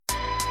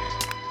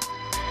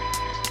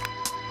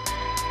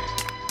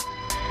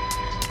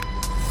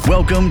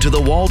Welcome to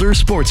the Walder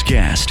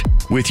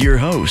Sportscast with your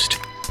host,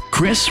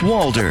 Chris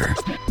Walder.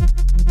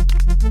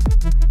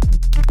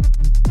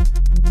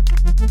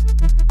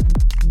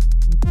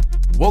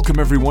 Welcome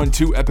everyone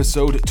to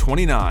episode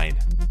 29,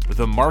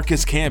 the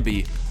Marcus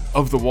Camby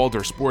of the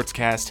Walder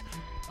Sportscast.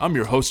 I'm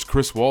your host,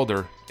 Chris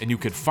Walder, and you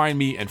can find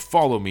me and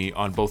follow me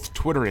on both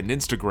Twitter and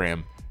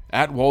Instagram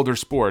at Walder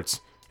Sports.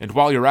 And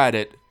while you're at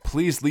it,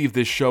 please leave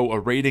this show a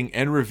rating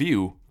and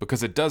review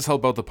because it does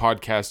help out the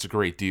podcast a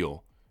great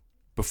deal.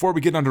 Before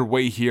we get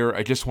underway here,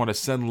 I just want to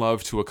send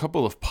love to a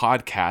couple of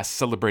podcasts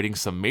celebrating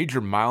some major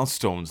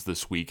milestones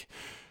this week.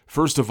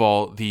 First of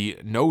all, the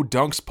No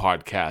Dunks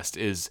podcast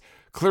is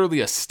clearly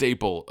a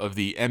staple of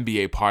the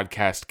NBA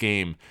podcast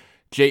game.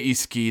 J.E.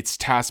 Skeets,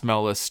 Tass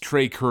Mellis,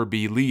 Trey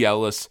Kirby, Lee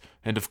Ellis,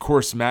 and of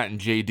course Matt and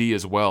JD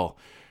as well.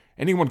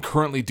 Anyone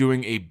currently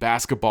doing a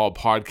basketball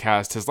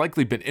podcast has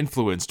likely been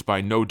influenced by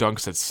No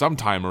Dunks at some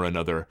time or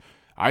another.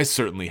 I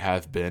certainly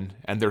have been,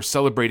 and they're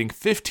celebrating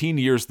 15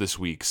 years this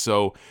week,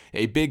 so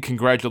a big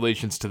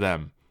congratulations to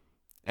them.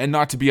 And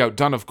not to be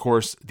outdone, of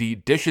course, the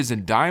Dishes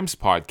and Dimes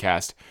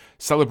podcast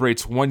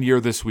celebrates 1 year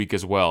this week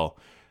as well.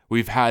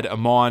 We've had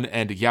Amon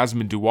and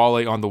Yasmin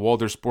Duwale on the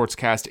Walder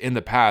Sportscast in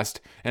the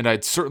past, and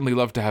I'd certainly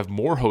love to have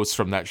more hosts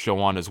from that show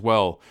on as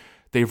well.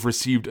 They've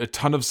received a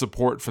ton of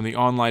support from the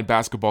online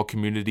basketball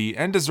community,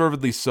 and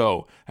deservedly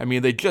so. I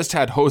mean, they just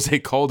had Jose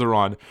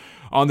Calderon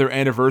on their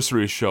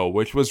anniversary show,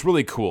 which was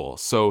really cool.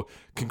 So,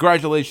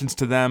 congratulations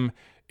to them.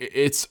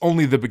 It's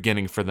only the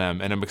beginning for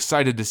them, and I'm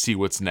excited to see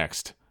what's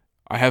next.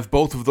 I have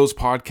both of those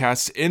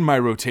podcasts in my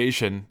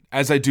rotation,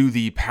 as I do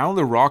the Pound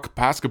the Rock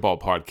basketball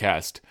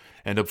podcast,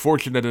 and I'm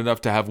fortunate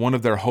enough to have one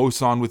of their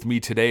hosts on with me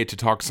today to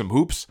talk some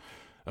hoops.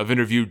 I've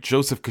interviewed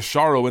Joseph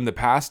Casciaro in the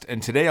past,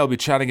 and today I'll be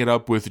chatting it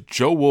up with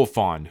Joe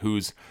Wolfond,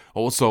 who's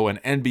also an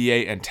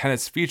NBA and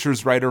tennis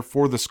features writer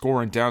for The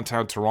Score in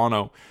downtown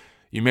Toronto.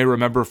 You may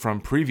remember from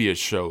previous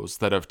shows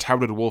that I've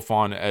touted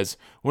Wolfond as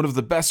one of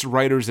the best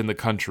writers in the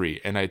country,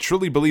 and I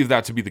truly believe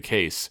that to be the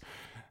case.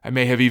 I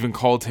may have even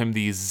called him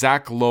the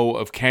Zach Lowe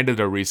of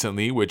Canada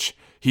recently, which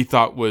he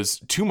thought was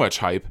too much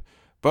hype,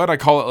 but I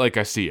call it like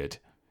I see it.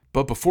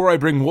 But before I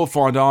bring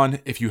Wolfond on,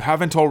 if you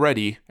haven't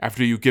already,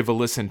 after you give a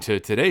listen to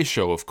today's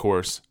show, of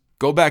course,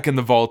 go back in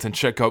the vault and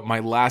check out my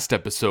last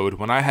episode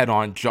when I had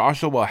on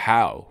Joshua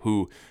Howe,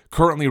 who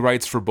currently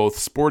writes for both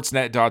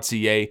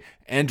Sportsnet.ca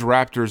and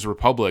Raptors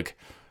Republic.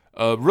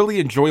 A really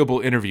enjoyable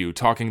interview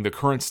talking the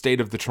current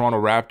state of the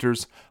Toronto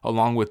Raptors,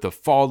 along with the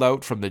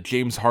fallout from the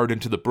James Harden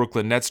to the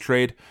Brooklyn Nets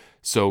trade,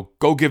 so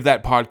go give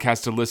that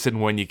podcast a listen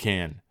when you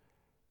can.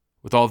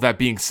 With all of that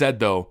being said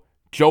though,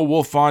 Joe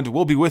Wolfond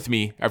will be with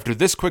me after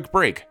this quick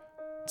break,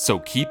 so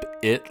keep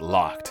it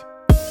locked.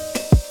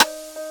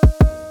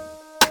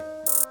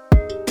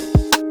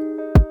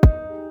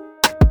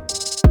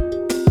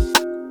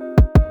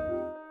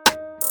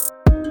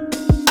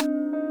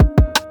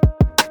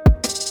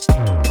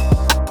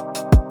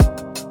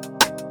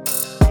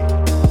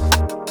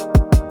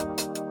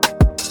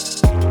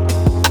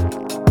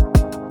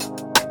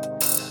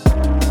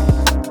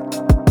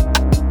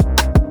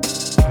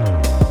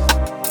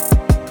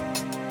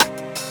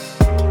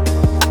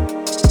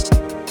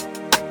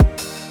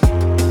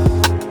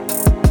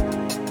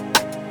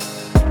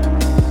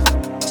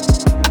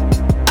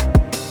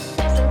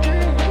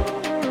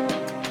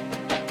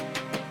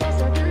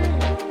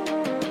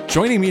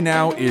 Joining me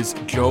now is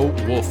Joe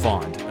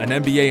Wolfond, an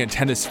NBA and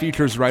tennis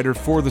features writer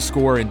for The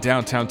Score in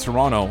downtown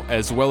Toronto,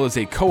 as well as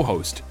a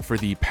co-host for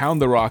the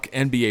Pound the Rock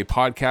NBA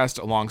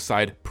podcast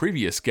alongside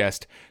previous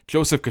guest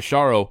Joseph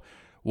Casciaro.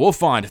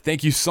 Wolfond,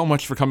 thank you so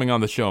much for coming on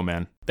the show,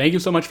 man. Thank you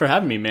so much for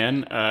having me,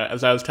 man.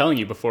 As I was telling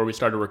you before we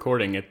started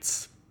recording,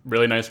 it's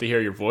really nice to hear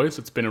your voice.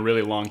 It's been a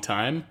really long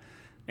time,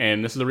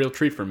 and this is a real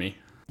treat for me.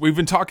 We've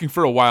been talking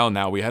for a while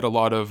now. We had a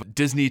lot of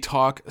Disney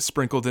talk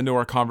sprinkled into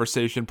our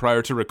conversation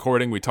prior to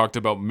recording. We talked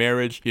about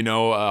marriage.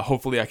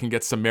 Hopefully I can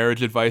get some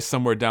marriage advice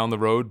somewhere down the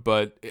road.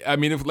 But I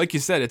mean, like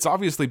you said, it's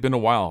obviously been a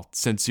while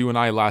since you and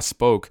I last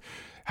spoke.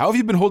 How have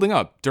you been holding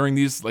up during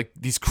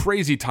these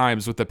crazy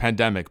times with the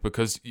pandemic?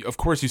 Because of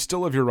course you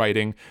still have your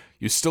writing,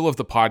 you still have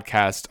the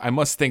podcast. I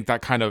must think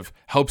that kind of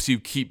helps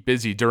you keep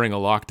busy during a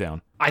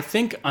lockdown. I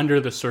think under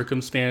the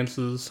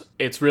circumstances,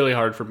 it's really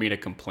hard for me to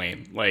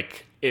complain.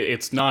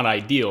 It's not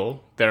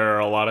ideal. There are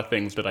a lot of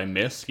things that I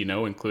miss,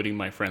 including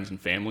my friends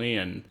and family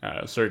and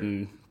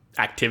certain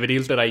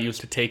activities that I used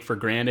to take for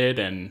granted.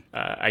 And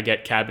I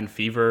get cabin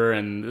fever,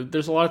 and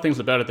there's a lot of things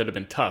about it that have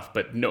been tough,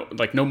 but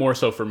no more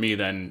so for me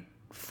than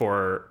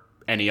for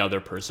any other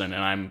person.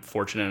 And I'm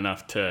fortunate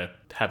enough to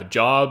have a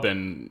job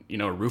and,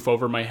 a roof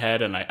over my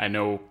head. And I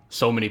know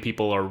so many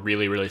people are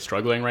really, really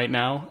struggling right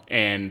now.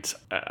 And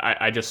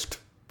I just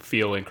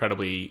feel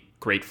incredibly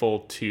grateful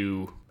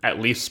to at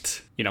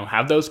least,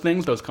 have those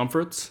things, those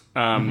comforts.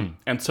 And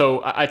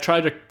so I try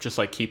to just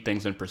keep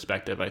things in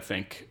perspective, I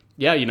think.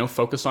 Yeah,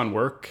 focus on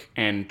work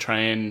and try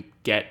and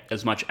get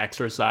as much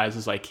exercise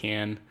as I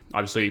can.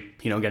 Obviously,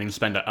 getting to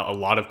spend a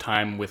lot of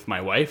time with my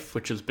wife,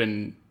 which has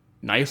been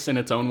nice in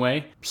its own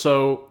way.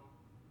 So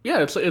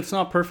yeah, it's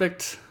not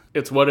perfect.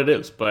 it's what it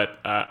is. But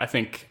I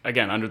think,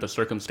 again, under the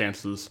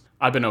circumstances,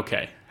 I've been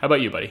okay. How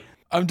about you, buddy?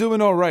 I'm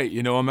doing all right.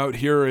 I'm out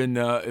here in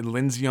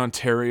Lindsay,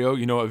 Ontario,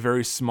 a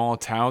very small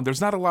town. There's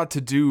not a lot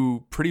to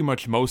do pretty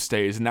much most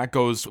days, and that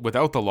goes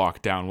without the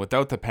lockdown,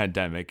 without the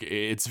pandemic.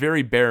 It's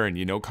very barren,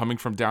 coming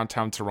from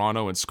downtown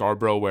Toronto and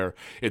Scarborough, where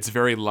it's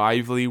very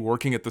lively,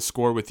 working at the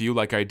Score with you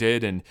like I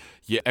did, and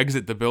you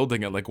exit the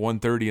building at like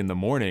 1:30 in the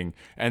morning,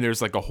 and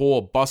there's like a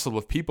whole bustle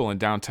of people in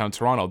downtown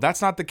Toronto.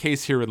 That's not the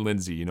case here in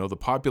Lindsay. The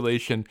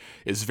population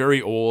is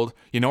very old.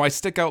 I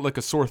stick out like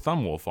a sore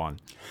thumb, Wolfond.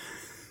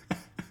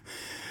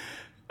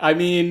 I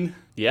mean,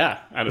 yeah.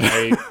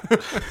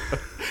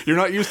 You're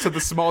not used to the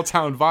small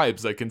town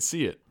vibes. I can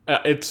see it.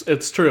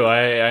 It's true.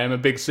 I am a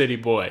big city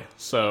boy,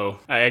 so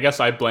I guess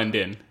I blend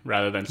in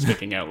rather than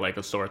sticking out like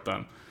a sore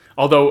thumb.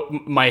 Although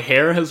my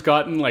hair has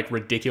gotten like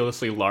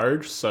ridiculously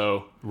large,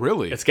 so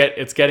really,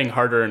 it's getting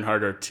harder and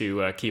harder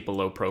to keep a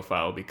low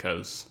profile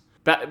because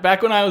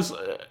back when I was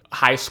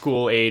high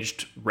school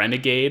aged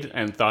renegade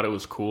and thought it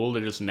was cool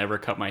to just never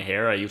cut my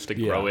hair, I used to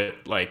grow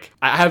it like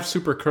I have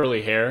super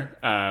curly hair.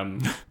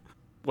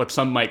 What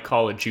some might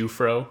call a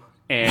Jufro,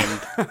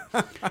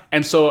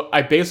 and so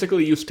I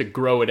basically used to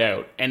grow it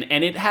out, and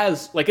it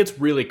has like it's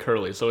really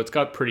curly, so it's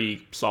got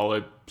pretty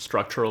solid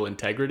structural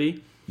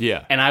integrity.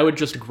 Yeah, and I would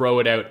just grow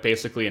it out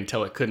basically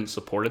until it couldn't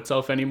support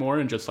itself anymore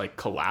and just like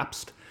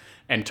collapsed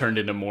and turned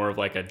into more of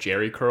like a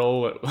Jerry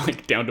curl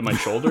like down to my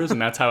shoulders,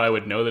 and that's how I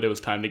would know that it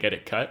was time to get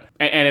it cut.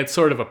 And it's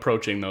sort of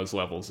approaching those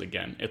levels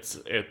again. It's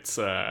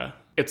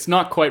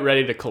not quite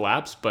ready to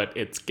collapse, but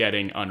it's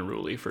getting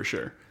unruly for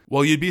sure.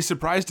 Well, you'd be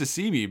surprised to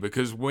see me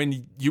because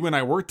when you and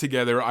I worked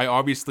together, I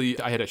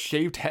had a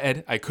shaved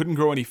head. I couldn't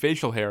grow any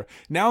facial hair.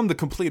 Now I'm the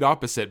complete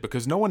opposite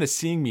because no one is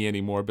seeing me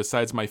anymore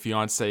besides my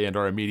fiance and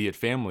our immediate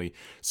family.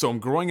 So I'm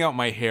growing out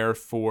my hair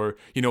for,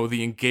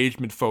 the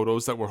engagement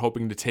photos that we're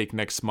hoping to take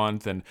next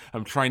month. And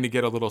I'm trying to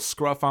get a little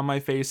scruff on my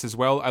face as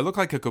well. I look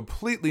like a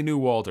completely new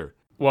Walder.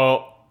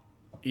 Well,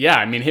 yeah,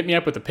 I mean, hit me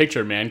up with a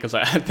picture, man, because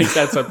I think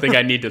that's something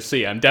I need to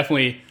see. I'm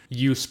definitely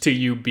used to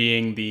you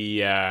being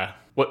the...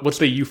 What's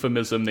the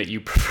euphemism that you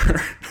prefer?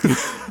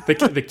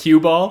 the cue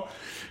ball?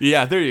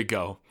 Yeah, there you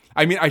go.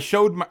 I mean, I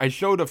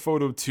showed a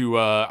photo to,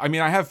 I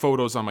have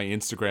photos on my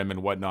Instagram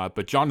and whatnot,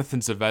 but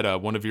Jonathan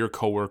Zavetta, one of your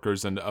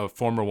coworkers and a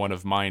former one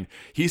of mine,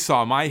 he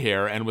saw my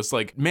hair and was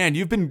like, man,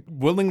 you've been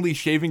willingly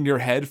shaving your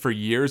head for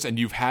years and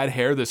you've had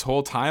hair this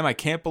whole time? I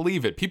can't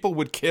believe it. People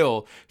would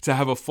kill to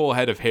have a full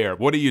head of hair.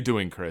 What are you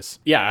doing, Chris?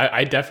 Yeah,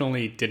 I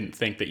definitely didn't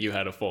think that you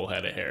had a full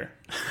head of hair.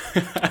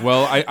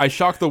 Well, I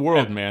shocked the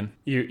world, man.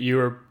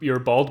 You're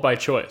bald by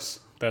choice.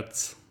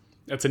 That's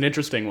an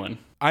interesting one.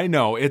 I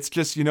know. It's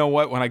just, you know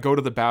what? When I go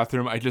to the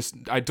bathroom, I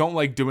don't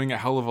like doing a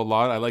hell of a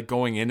lot. I like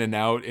going in and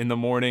out in the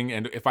morning.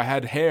 And if I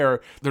had hair,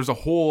 there's a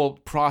whole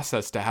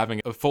process to having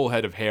a full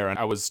head of hair. And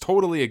I was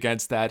totally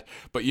against that.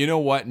 But you know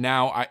what?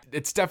 Now,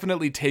 it's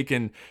definitely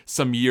taken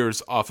some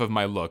years off of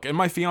my look. And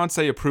my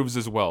fiance approves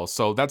as well.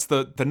 So that's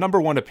the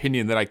number one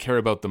opinion that I care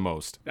about the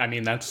most. I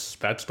mean, that's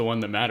the one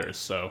that matters.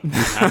 So I'm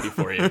happy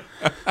for you.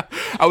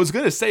 I was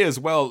going to say as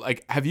well,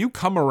 like, have you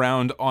come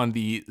around on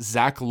the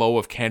Zach Lowe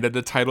of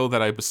Canada title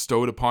that I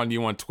bestowed upon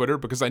you on Twitter?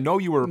 Because I know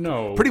you were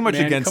pretty much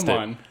against it. Come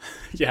on.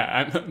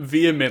 Yeah, I'm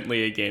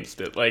vehemently against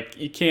it. Like,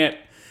 you can't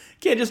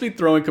just be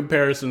throwing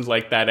comparisons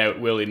like that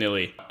out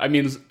willy-nilly. I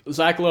mean,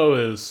 Zach Lowe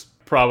is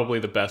probably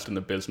the best in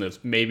the business,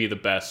 maybe the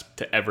best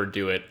to ever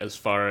do it as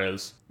far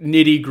as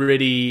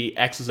nitty-gritty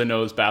X's and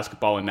O's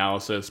basketball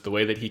analysis, the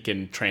way that he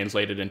can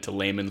translate it into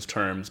layman's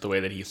terms, the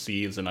way that he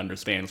sees and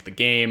understands the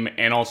game,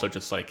 and also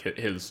just like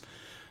his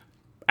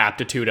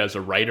aptitude as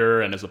a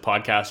writer and as a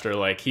podcaster.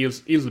 Like,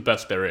 he's the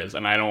best there is,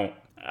 and I don't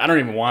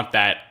even want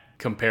that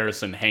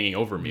comparison hanging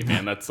over me,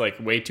 man. That's like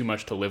way too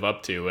much to live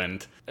up to.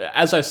 And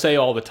as I say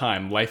all the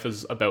time, life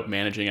is about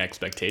managing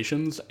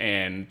expectations,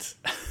 and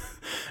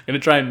I'm going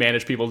to try and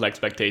manage people's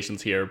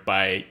expectations here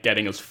by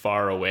getting as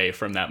far away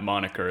from that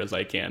moniker as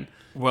I can.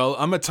 Well,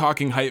 I'm a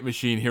talking hype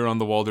machine here on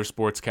the Walder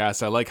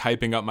Sportscast. I like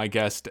hyping up my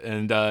guest.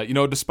 And,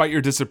 despite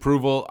your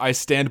disapproval, I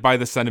stand by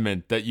the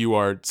sentiment that you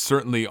are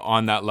certainly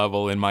on that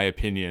level, in my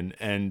opinion.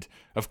 And,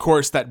 of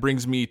course, that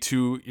brings me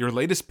to your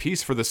latest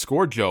piece for The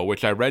Score, Joe,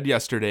 which I read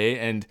yesterday.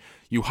 And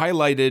you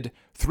highlighted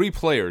 3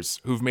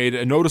 players who've made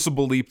a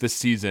noticeable leap this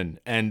season.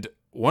 And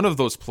one of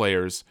those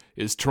players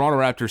is Toronto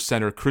Raptors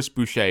center Chris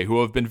Boucher,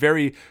 who I've been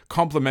very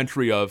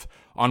complimentary of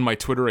on my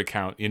Twitter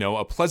account.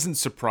 A pleasant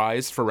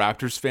surprise for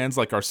Raptors fans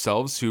like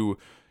ourselves who,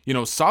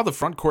 saw the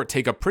front court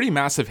take a pretty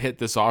massive hit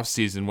this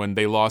offseason when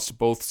they lost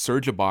both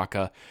Serge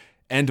Ibaka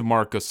and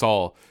Marc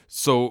Gasol.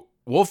 So,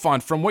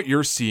 Wolfond, from what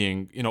you're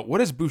seeing,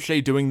 what is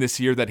Boucher doing this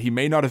year that he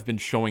may not have been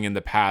showing in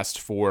the past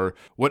for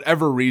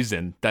whatever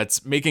reason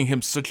that's making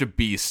him such a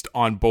beast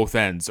on both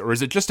ends? Or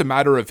is it just a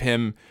matter of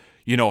him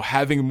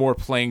having more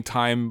playing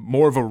time,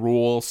 more of a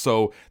role,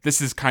 so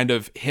this is kind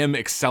of him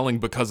excelling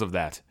because of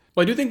that?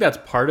 Well, I do think that's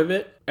part of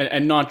it,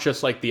 and not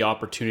just like the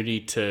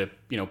opportunity to,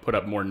 put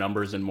up more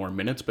numbers and more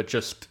minutes, but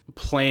just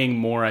playing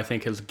more, I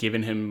think, has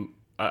given him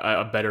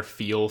a better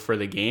feel for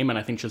the game, and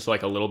I think just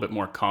like a little bit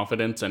more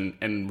confidence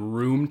and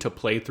room to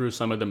play through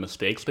some of the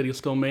mistakes that he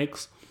still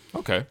makes.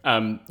 Okay.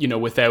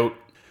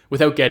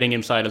 Without getting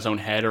inside his own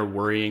head or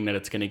worrying that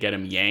it's going to get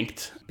him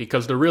yanked,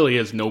 because there really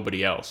is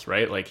nobody else,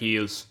 right? Like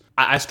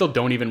I still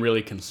don't even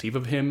really conceive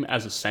of him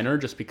as a center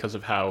just because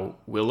of how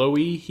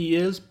willowy he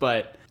is,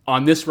 but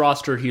on this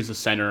roster, he's a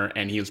center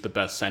and he's the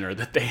best center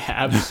that they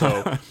have,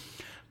 so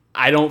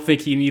I don't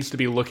think he needs to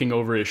be looking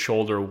over his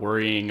shoulder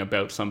worrying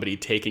about somebody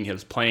taking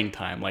his playing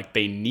time. Like,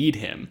 they need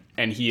him,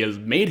 and he has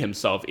made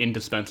himself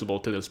indispensable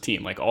to this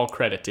team. Like, all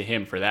credit to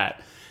him for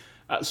that.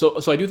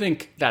 So I do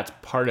think that's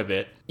part of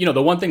it.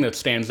 The one thing that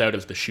stands out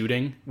is the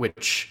shooting,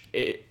 which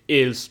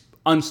is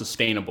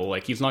unsustainable.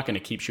 Like, he's not going to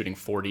keep shooting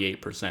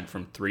 48%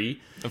 from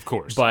three. Of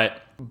course.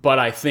 But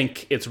I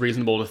think it's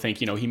reasonable to think,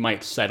 he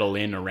might settle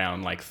in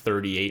around like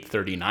 38,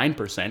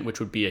 39%, which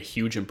would be a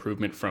huge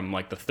improvement from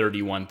like the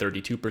 31,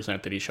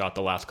 32% that he shot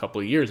the last couple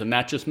of years. And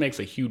that just makes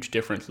a huge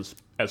difference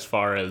as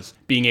far as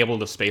being able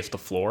to space the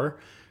floor,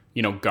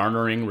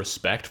 garnering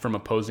respect from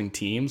opposing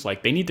teams.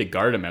 Like, they need to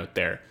guard him out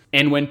there.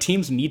 And when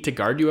teams need to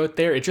guard you out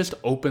there, it just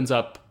opens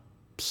up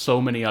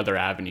so many other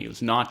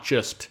avenues, not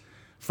just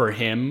for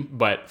him,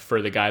 but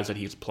for the guys that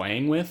he's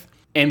playing with.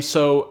 And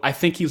so I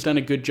think he's done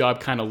a good job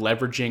kind of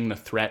leveraging the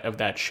threat of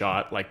that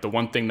shot. Like, the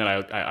one thing that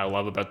I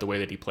love about the way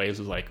that he plays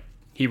is like,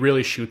 he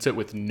really shoots it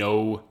with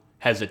no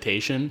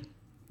hesitation.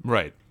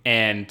 Right.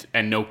 And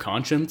no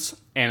conscience.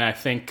 And I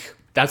think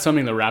that's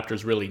something the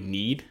Raptors really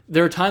need.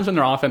 There are times when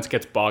their offense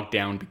gets bogged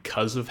down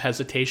because of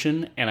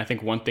hesitation, and I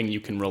think one thing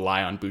you can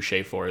rely on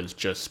Boucher for is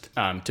just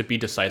to be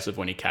decisive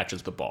when he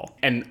catches the ball.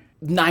 And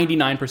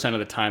 99% of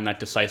the time,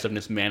 that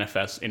decisiveness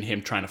manifests in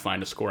him trying to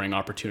find a scoring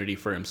opportunity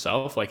for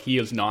himself. Like, he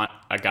is not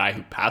a guy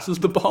who passes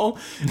the ball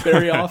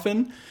very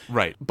often.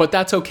 Right. But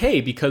that's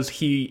okay, because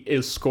he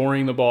is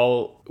scoring the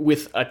ball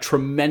with a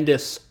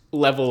tremendous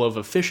level of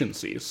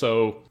efficiency.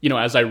 So,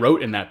 as I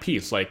wrote in that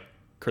piece, like,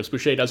 Chris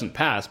Boucher doesn't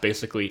pass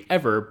basically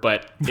ever,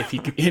 but if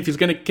he's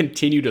going to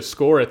continue to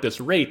score at this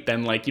rate,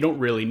 then like you don't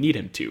really need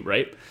him to,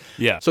 right?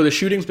 Yeah. So the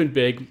shooting's been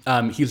big.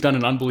 He's done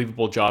an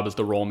unbelievable job as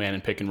the roll man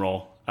and pick and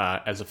roll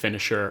as a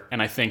finisher,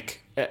 and I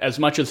think as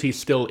much as he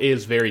still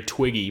is very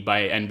twiggy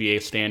by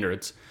NBA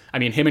standards, I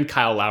mean, him and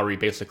Kyle Lowry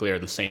basically are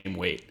the same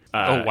weight.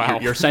 Oh wow!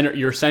 Your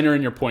center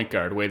and your point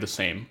guard weigh the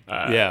same.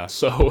 Yeah.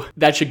 So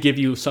that should give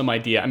you some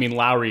idea. I mean,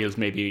 Lowry is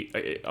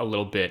maybe a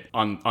little bit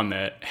on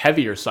the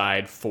heavier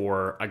side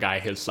for a guy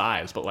his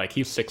size, but like,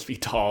 he's 6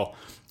 feet tall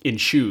in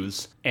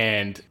shoes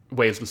and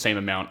weighs the same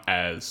amount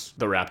as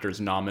the Raptors'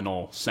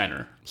 nominal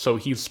center. So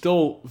he's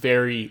still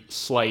very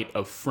slight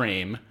of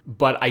frame,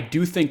 but I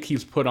do think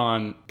he's put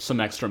on some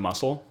extra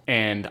muscle,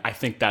 and I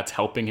think that's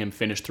helping him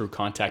finish through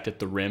contact at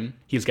the rim.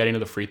 He's getting to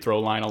the free throw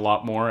line a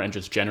lot more and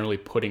just generally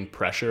putting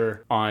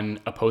pressure on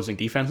opposing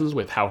defenses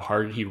with how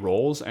hard he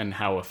rolls and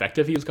how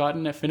effective he's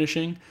gotten at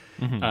finishing.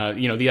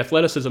 Mm-hmm. The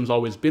athleticism's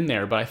always been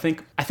there, but I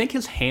think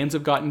his hands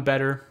have gotten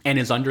better and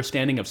his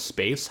understanding of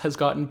space has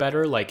gotten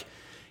better. Like,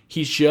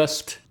 he's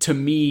just, to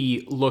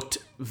me, looked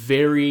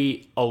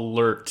very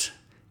alert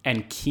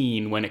and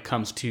keen when it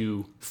comes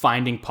to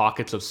finding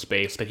pockets of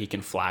space that he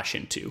can flash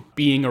into.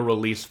 Being a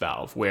release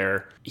valve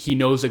where he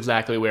knows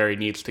exactly where he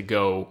needs to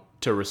go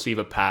to receive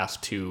a pass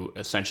to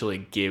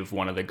essentially give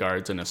one of the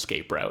guards an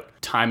escape route.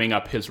 Timing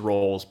up his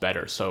rolls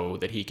better so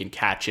that he can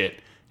catch it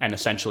and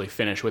essentially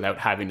finish without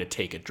having to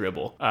take a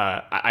dribble.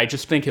 I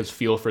just think his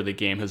feel for the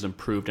game has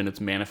improved, and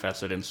it's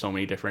manifested in so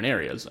many different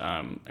areas.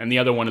 And the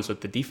other one is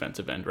at the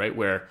defensive end, right?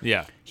 Where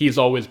he's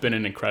always been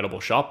an incredible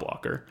shot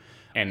blocker,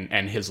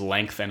 and his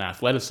length and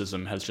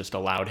athleticism has just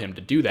allowed him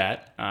to do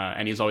that.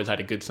 And he's always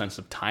had a good sense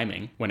of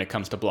timing when it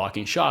comes to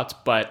blocking shots.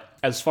 But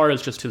as far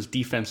as just his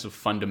defensive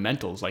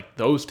fundamentals, like,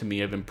 those to me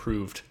have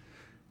improved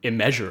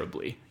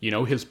immeasurably.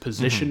 His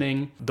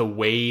positioning, the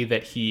way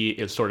that he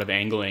is sort of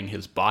angling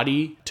his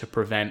body to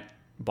prevent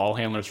ball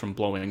handlers from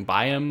blowing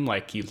by him.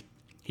 Like,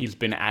 he's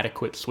been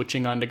adequate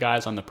switching onto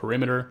guys on the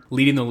perimeter,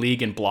 leading the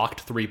league in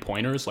blocked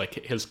 3-pointers,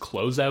 like his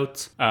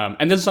closeouts.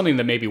 And this is something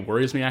that maybe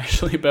worries me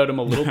actually about him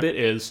a little bit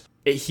is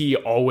he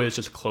always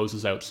just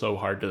closes out so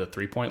hard to the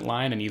 3-point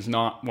line. And he's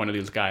not one of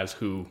these guys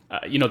who,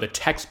 the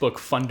textbook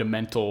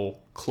fundamental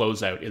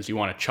closeout is you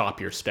want to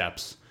chop your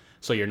steps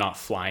so you're not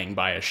flying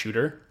by a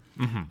shooter.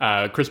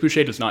 Mm-hmm. Chris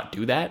Boucher does not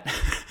do that.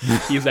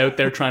 He's out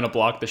there trying to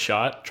block the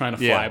shot, trying to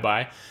fly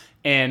by.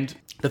 And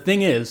the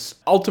thing is,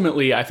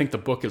 ultimately, I think the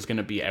book is going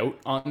to be out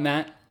on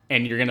that.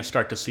 And you're going to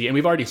start to see, and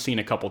we've already seen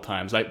a couple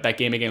times, that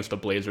game against the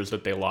Blazers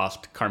that they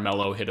lost,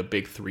 Carmelo hit a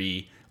big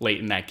 3 late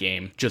in that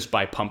game just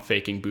by pump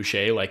faking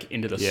Boucher like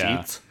into the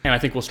seats. And I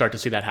think we'll start to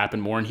see that happen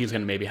more, and he's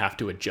going to maybe have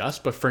to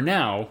adjust. But for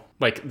now,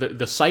 like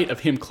the sight of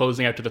him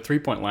closing out to the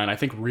 3-point line, I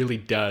think really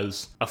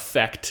does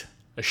affect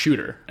a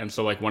shooter. And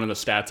so like one of the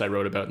stats I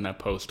wrote about in that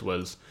post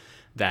was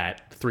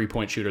that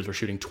 3-point shooters were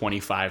shooting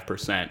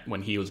 25%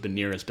 when he was the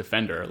nearest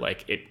defender.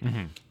 Like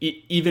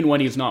even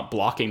when he's not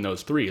blocking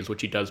those threes,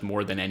 which he does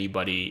more than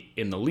anybody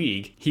in the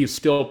league, he's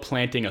still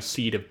planting a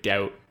seed of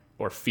doubt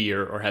or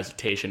fear or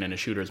hesitation in a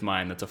shooter's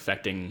mind that's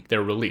affecting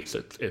their release.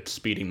 It's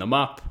speeding them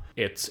up.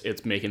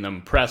 It's making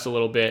them press a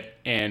little bit,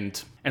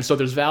 and so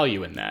there's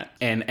value in that.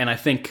 And I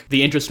think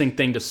the interesting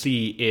thing to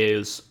see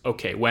is,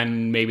 okay,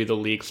 when maybe the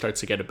league starts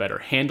to get a better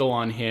handle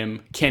on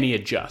him, can he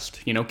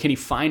adjust? You know, can he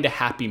find a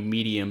happy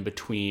medium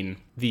between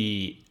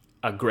the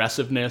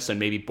aggressiveness and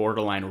maybe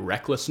borderline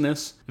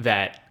recklessness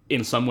that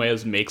in some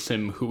ways makes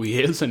him who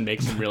he is and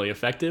makes him really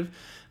effective?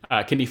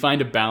 Can he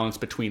find a balance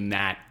between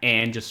that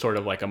and just sort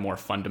of like a more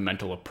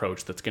fundamental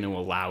approach that's going to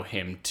allow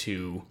him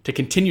to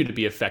continue to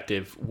be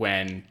effective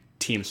when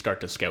teams start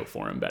to scout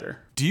for him better?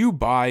 Do you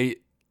buy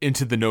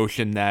into the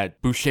notion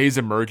that Boucher's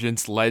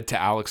emergence led to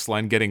Alex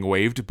Len getting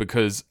waived?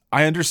 Because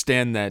I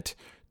understand that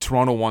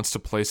Toronto wants to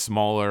play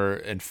smaller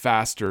and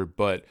faster,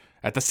 but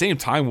at the same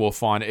time,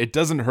 Wolfond, it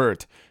doesn't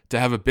hurt to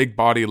have a big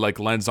body like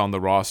Len's on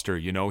the roster.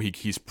 You know,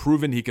 he's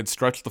proven he can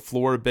stretch the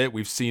floor a bit.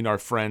 We've seen our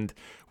friend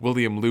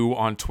William Liu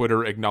on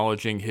Twitter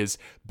acknowledging his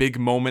big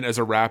moment as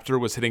a Raptor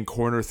was hitting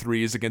corner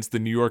threes against the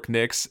New York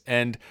Knicks.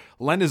 And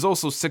Len is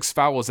also 6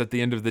 fouls at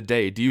the end of the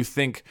day. Do you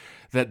think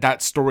that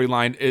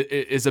storyline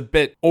is a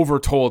bit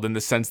overtold in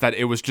the sense that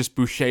it was just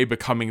Boucher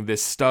becoming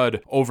this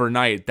stud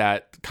overnight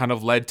that kind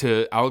of led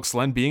to Alex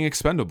Len being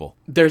expendable?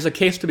 There's a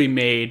case to be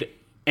made.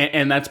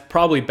 And that's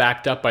probably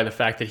backed up by the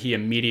fact that he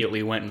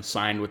immediately went and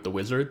signed with the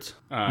Wizards,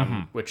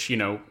 which, you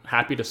know,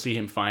 happy to see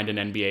him find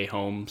an NBA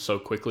home so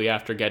quickly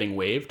after getting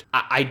waived.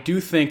 I do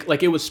think,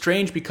 like, it was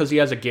strange because he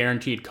has a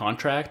guaranteed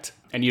contract,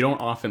 and you don't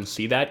often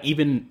see that,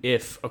 even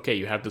if, okay,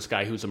 you have this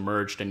guy who's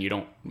emerged and you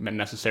don't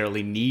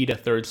necessarily need a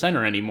third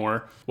center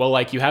anymore. Well,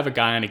 like, you have a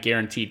guy on a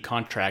guaranteed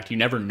contract. You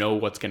never know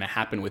what's going to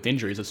happen with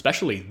injuries,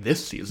 especially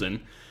this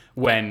season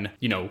when,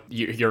 you know,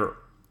 you're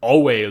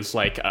always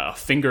like a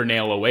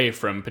fingernail away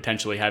from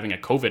potentially having a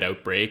COVID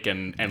outbreak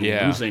and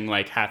losing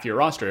like half your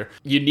roster.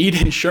 You need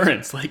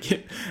insurance. Like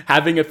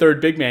having a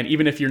third big man,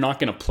 even if you're not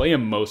going to play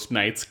him most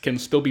nights, can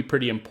still be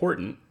pretty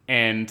important.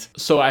 And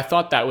so I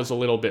thought that was a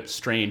little bit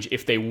strange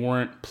if they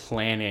weren't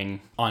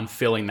planning on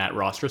filling that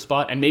roster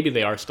spot, and maybe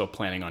they are still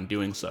planning on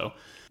doing so.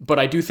 But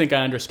I do think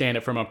I understand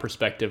it from a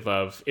perspective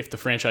of if the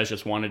franchise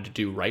just wanted to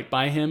do right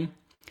by him,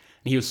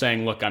 and he was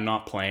saying, look, I'm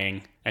not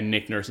playing. And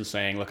Nick Nurse is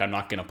saying, look, I'm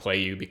not going to play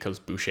you because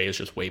Boucher is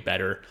just way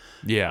better.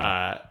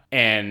 Yeah.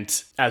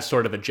 And as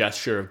sort of a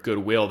gesture of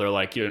goodwill, they're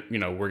like, you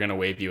know, we're going to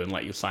waive you and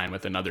let you sign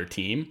with another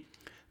team.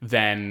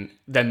 Then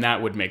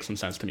that would make some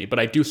sense to me. But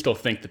I do still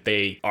think that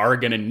they are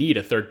going to need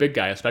a third big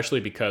guy,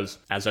 especially because,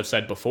 as I've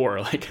said before,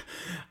 like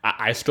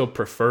I still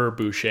prefer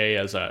Boucher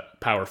as a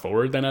power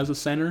forward than as a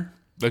center.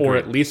 Agreed. Or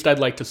at least I'd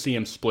like to see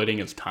him splitting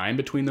his time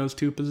between those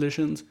two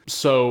positions.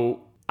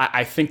 So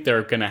I think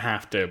they're going to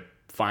have to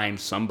find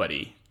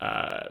somebody,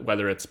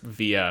 whether it's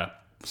via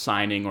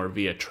signing or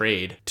via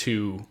trade,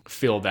 to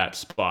fill that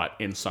spot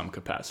in some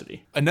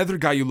capacity. Another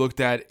guy you looked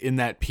at in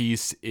that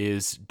piece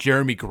is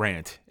Jeremy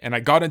Grant. And I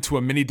got into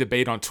a mini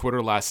debate on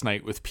Twitter last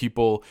night with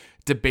people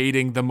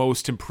debating the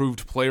most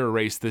improved player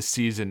race this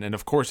season. And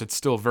of course, it's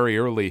still very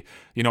early.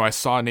 You know, I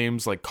saw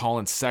names like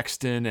Collin,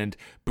 Sexton, and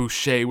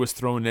Boucher was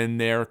thrown in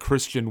there,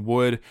 Christian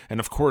Wood, and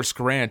of course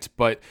Grant.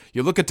 But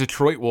you look at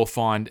Detroit,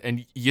 Wolfond,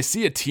 and you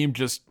see a team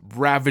just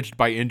ravaged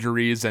by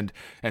injuries and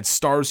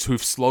stars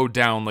who've slowed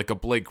down like a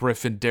Blake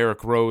Griffin,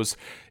 Derrick Rose.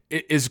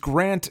 Is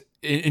Grant,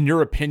 in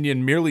your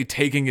opinion, merely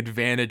taking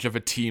advantage of a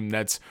team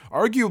that's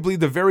arguably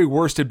the very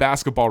worst at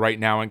basketball right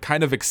now and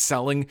kind of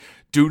excelling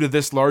due to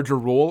this larger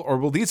role? Or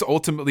will these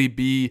ultimately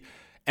be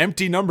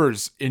empty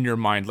numbers in your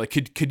mind? Like,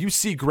 could you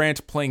see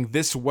Grant playing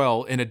this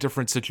well in a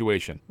different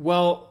situation?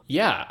 Well,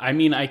 yeah. I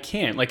mean, I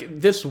can. Like,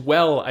 this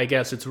well, I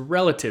guess it's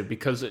relative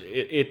because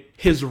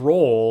his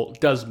role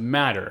does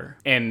matter.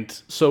 And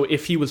so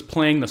if he was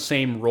playing the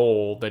same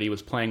role that he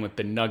was playing with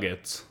the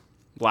Nuggets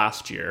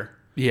last year,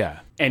 yeah,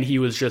 and he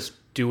was just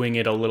doing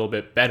it a little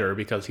bit better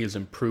because he's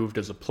improved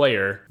as a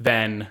player,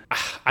 then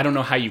I don't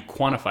know how you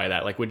quantify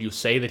that. Like, would you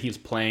say that he's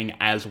playing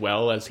as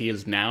well as he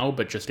is now,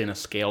 but just in a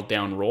scaled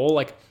down role?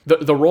 Like,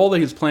 the role that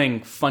he's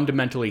playing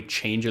fundamentally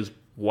changes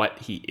what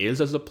he is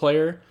as a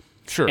player.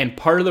 Sure. And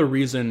part of the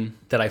reason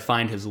that I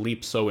find his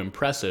leap so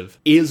impressive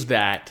is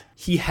that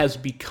he has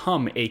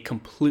become a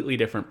completely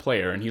different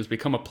player, and he has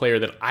become a player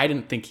that I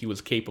didn't think he was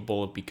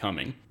capable of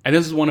becoming. And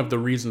this is one of the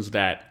reasons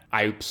that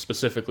I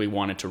specifically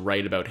wanted to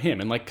write about him.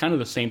 And like kind of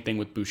the same thing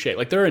with Boucher.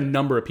 Like there are a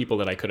number of people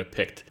that I could have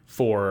picked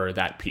for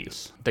that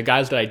piece. The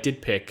guys that I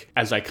did pick,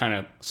 as I kind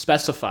of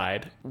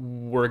specified,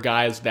 were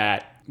guys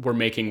that were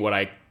making what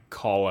I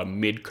call a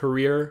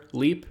mid-career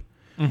leap,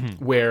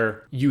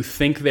 where you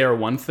think they're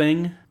one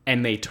thing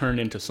and they turn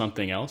into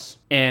something else.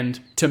 And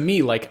to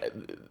me, like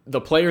the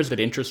players that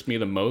interest me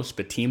the most,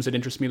 the teams that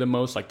interest me the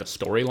most, like the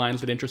storylines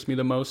that interest me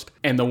the most,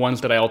 and the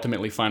ones that I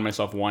ultimately find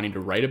myself wanting to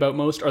write about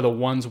most are the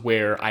ones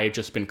where I had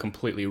just been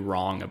completely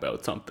wrong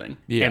about something.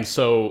 Yeah. And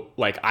so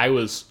like I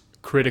was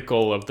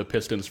critical of the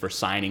Pistons for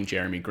signing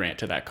Jeremy Grant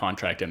to that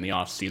contract in the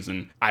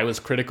offseason. I was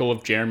critical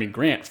of Jeremy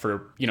Grant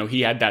for, you know,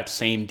 he had that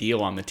same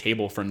deal on the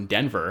table from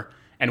Denver,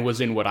 and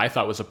was in what I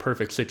thought was a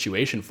perfect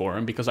situation for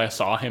him, because I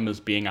saw him as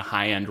being a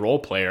high-end role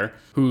player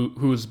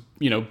whose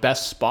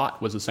best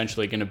spot was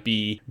essentially going to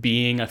be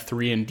being a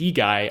 3-and-D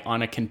guy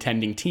on a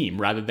contending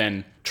team, rather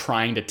than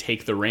trying to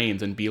take the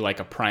reins and be like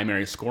a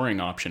primary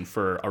scoring option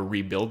for a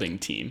rebuilding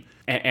team.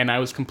 And I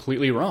was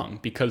completely wrong,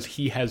 because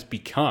he has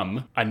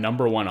become a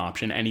number one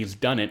option, and he's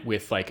done it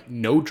with like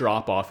no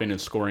drop off in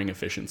his scoring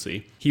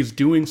efficiency. He's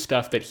doing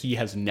stuff that he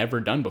has never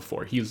done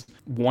before. He's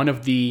one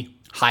of the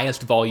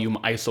highest volume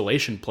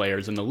isolation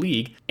players in the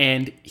league,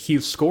 and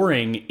he's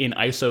scoring in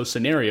ISO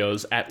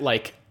scenarios at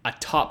like a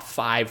top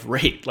 5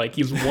 rate. Like,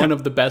 he's one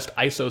of the best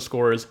ISO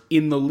scorers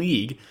in the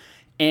league.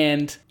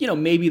 And,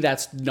 maybe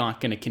that's not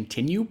going to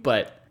continue,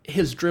 but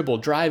his dribble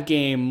drive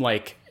game,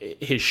 like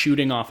his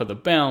shooting off of the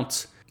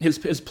bounce, his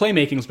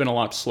playmaking's been a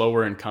lot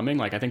slower in coming.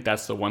 Like, I think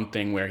that's the one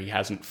thing where he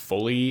hasn't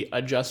fully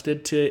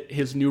adjusted to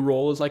his new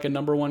role as like a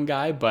number one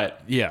guy.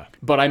 But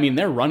I mean,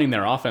 they're running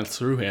their offense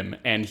through him,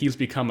 and he's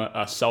become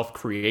a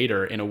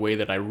self-creator in a way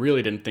that I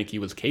really didn't think he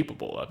was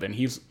capable of. And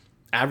he's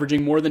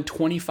averaging more than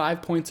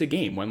 25 points a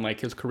game, when like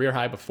his career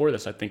high before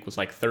this, I think, was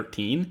like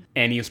 13.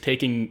 And he's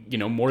taking,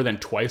 more than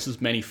twice as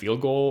many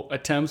field goal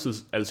attempts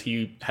as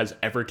he has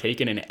ever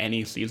taken in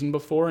any season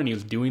before. And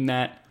he's doing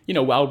that,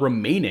 while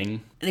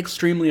remaining an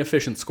extremely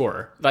efficient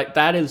scorer. Like,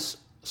 that is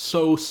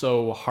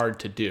so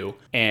hard to do.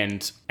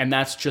 And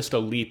that's just a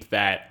leap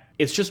that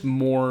it's just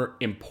more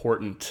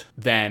important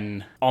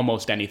than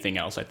almost anything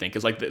else, I think.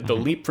 Is like the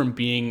leap from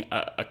being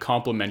a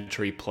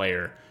complementary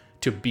player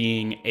to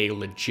being a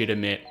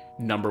legitimate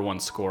number one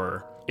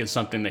scorer is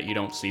something that you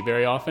don't see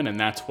very often. And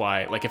that's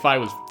why, like, if I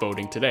was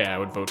voting today, I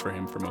would vote for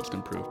him for most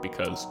improved,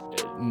 because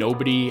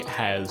nobody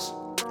has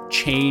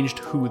changed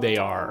who they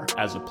are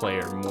as a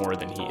player more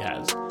than he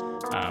has.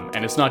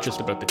 And it's not just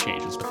about the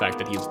change, it's the fact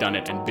that he's done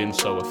it and been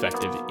so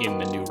effective in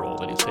the new role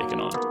that he's taken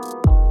on.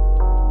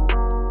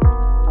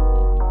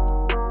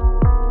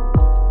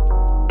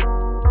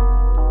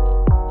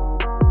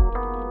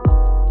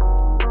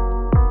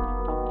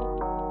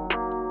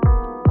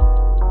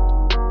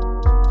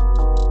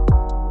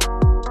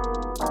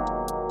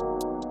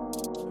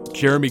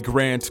 Jeremy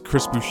Grant,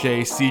 Chris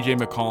Boucher, CJ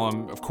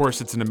McCollum. Of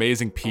course, it's an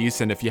amazing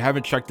piece, and if you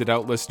haven't checked it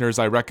out, listeners,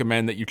 I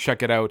recommend that you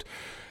check it out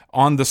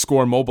on the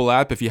Score mobile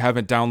app if you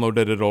haven't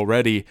downloaded it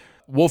already.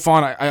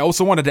 Wolfond, I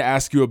also wanted to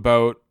ask you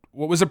about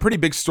what was a pretty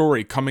big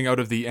story coming out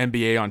of the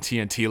NBA on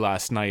TNT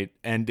last night,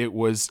 and it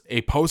was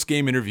a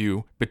post-game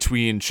interview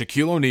between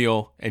Shaquille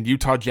O'Neal and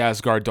Utah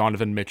Jazz guard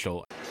Donovan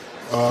Mitchell.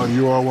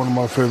 You are one of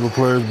my favorite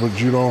players, but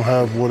you don't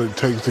have what it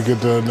takes to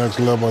get to the next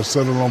level. I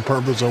said it on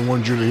purpose. I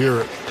wanted you to hear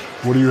it.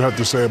 What do you have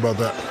to say about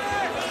that?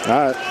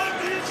 All right.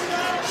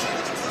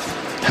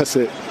 That's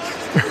it.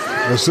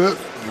 That's it?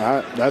 All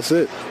right. That's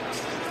it.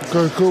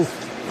 Okay, cool.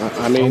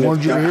 I mean, I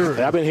wanted you to hear it.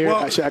 I've been hearing,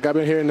 Shaq, I've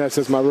been hearing that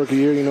since my rookie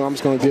year. I'm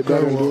just going to get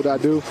better and do what I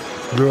do.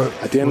 Good.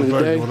 At the end of the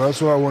day. Well,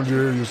 that's what I wanted you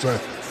to hear you say.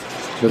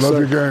 Yes, Love sir.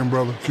 your game,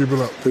 brother. Keep it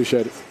up.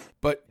 Appreciate it.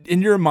 But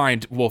in your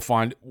mind,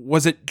 Wolfond,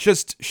 was it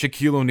just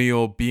Shaquille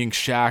O'Neal being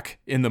Shaq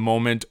in the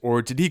moment,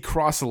 or did he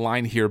cross the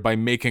line here by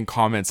making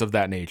comments of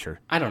that nature?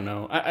 I don't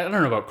know. I don't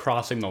know about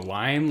crossing the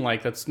line.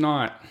 Like, that's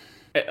not...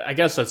 I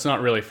guess that's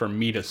not really for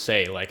me to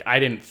say. Like, I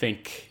didn't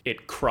think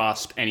it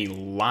crossed any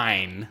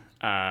line.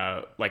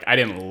 Like, I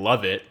didn't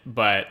love it,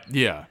 but...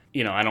 Yeah.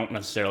 I don't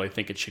necessarily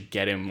think it should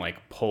get him,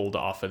 like, pulled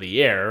off of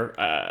the air.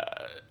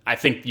 I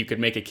think you could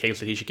make a case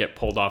that he should get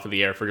pulled off of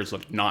the air for just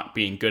like not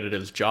being good at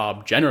his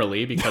job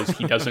generally, because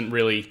he doesn't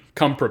really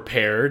come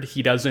prepared.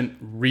 He doesn't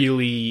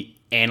really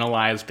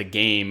analyze the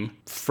game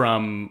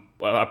from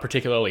a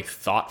particularly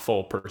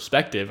thoughtful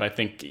perspective. I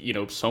think,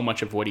 so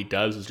much of what he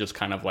does is just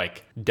kind of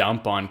like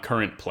dump on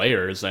current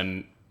players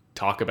and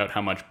talk about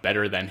how much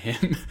better than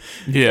him,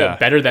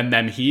 better than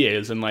them he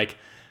is. And like,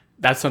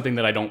 that's something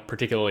that I don't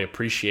particularly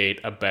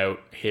appreciate about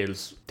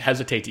his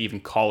hesitate to even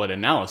call it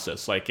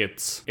analysis. Like,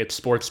 it's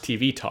sports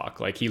TV talk.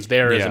 Like, he's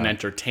there as an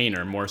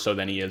entertainer more so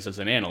than he is as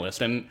an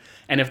analyst. And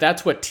if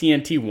that's what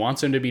TNT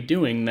wants him to be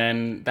doing,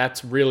 then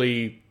that's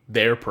really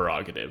their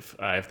prerogative.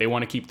 If they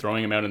want to keep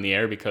throwing him out in the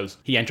air because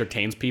he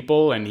entertains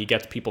people and he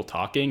gets people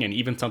talking, and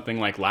even something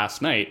like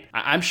last night,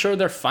 I'm sure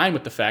they're fine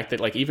with the fact that,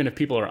 like, even if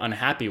people are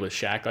unhappy with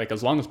Shaq, like,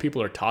 as long as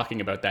people are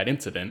talking about that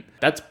incident,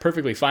 that's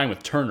perfectly fine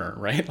with Turner,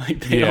 right?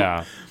 Like, they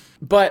don't.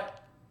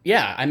 But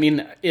yeah, I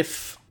mean,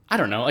 I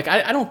don't know, like,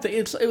 I don't think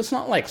it's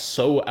not like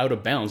so out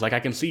of bounds. Like,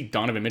 I can see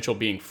Donovan Mitchell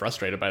being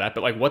frustrated by that,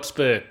 but like, what's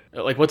the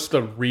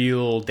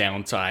real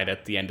downside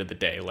at the end of the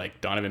day?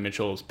 Like, Donovan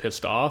Mitchell is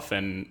pissed off,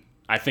 and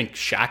I think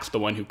Shaq's the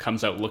one who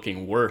comes out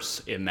looking worse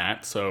in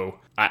that. So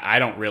I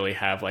don't really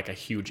have like a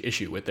huge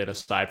issue with it,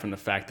 aside from the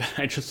fact that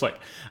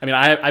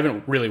I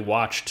haven't really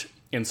watched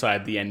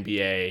inside the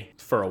NBA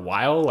for a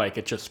while. Like,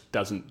 it just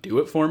doesn't do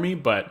it for me.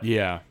 But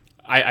yeah,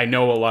 I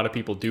know a lot of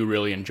people do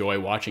really enjoy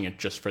watching it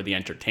just for the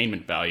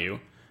entertainment value.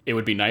 It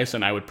would be nice,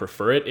 and I would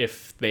prefer it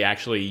if they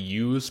actually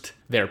used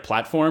their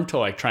platform to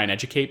like try and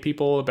educate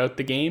people about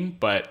the game,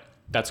 but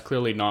that's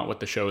clearly not what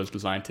the show is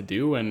designed to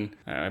do. And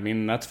I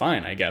mean, that's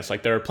fine, I guess.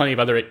 Like, there are plenty of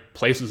other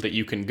places that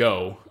you can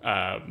go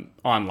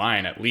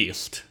online, at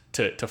least,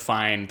 to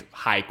find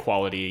high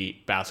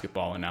quality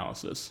basketball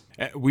analysis.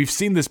 We've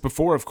seen this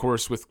before, of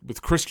course,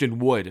 with Christian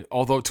Wood,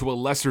 although to a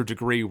lesser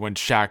degree when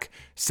Shaq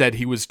said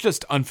he was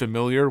just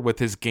unfamiliar with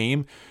his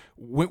game.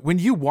 When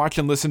you watch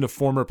and listen to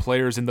former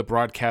players in the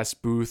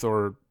broadcast booth,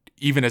 or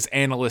even as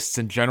analysts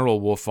in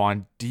general,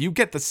 Wolfond, do you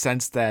get the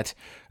sense that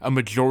a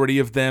majority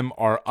of them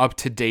are up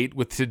to date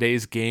with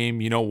today's game,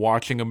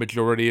 watching a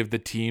majority of the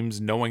teams,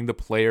 knowing the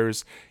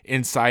players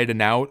inside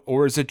and out?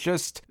 Or is it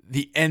just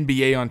the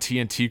NBA on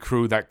TNT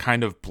crew that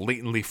kind of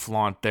blatantly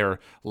flaunt their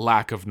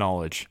lack of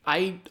knowledge?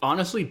 I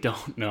honestly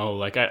don't know.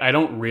 Like, I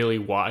don't really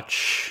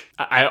watch...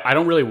 I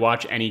don't really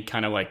watch any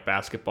kind of like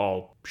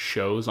basketball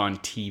shows on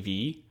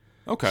TV.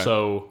 Okay.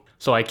 So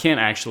I can't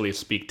actually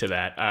speak to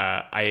that.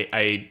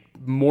 I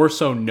more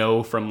so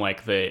know from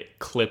like the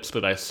clips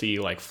that I see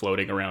like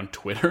floating around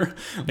Twitter.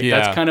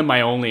 That's kind of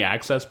my only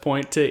access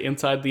point to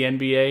inside the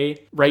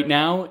NBA right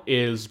now,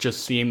 is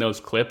just seeing those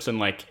clips. And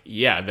like,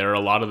 yeah, there are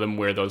a lot of them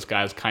where those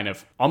guys kind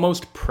of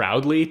almost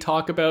proudly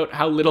talk about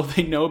how little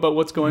they know about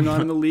what's going on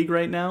in the league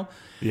right now.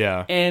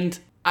 Yeah. And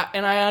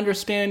I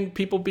understand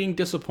people being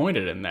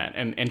disappointed in that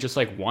and just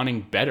like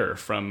wanting better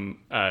from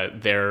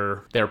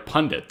their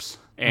pundits.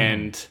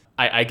 And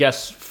I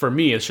guess for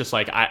me, it's just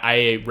like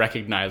I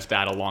recognized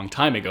that a long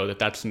time ago that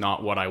that's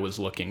not what I was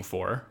looking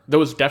for. There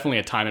was definitely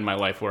a time in my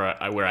life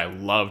where I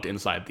loved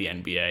inside the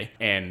NBA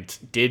and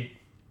did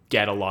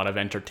get a lot of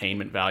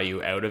entertainment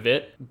value out of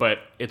it, but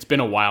it's been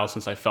a while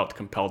since I felt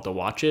compelled to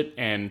watch it.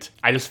 And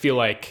I just feel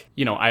like,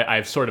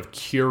 I've sort of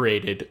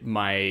curated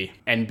my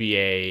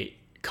NBA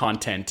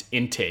content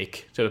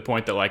intake to the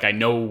point that like I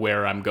know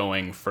where I'm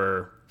going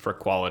for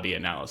quality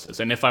analysis.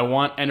 And if I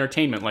want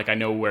entertainment, like I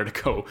know where to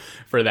go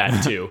for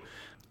that too.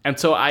 And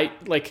so I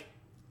like,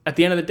 at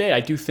the end of the day, I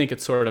do think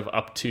it's sort of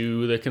up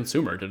to the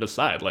consumer to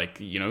decide. Like,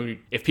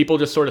 if people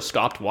just sort of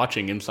stopped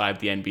watching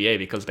inside the NBA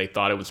because they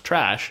thought it was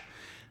trash,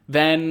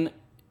 then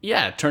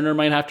yeah, Turner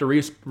might have to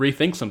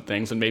rethink some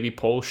things and maybe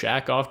pull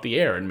Shaq off the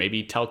air and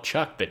maybe tell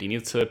Chuck that he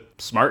needs to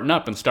smarten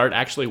up and start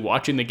actually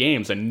watching the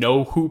games and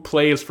know who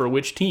plays for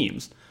which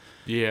teams.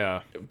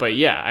 Yeah. But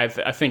yeah,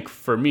 I think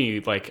for me,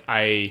 like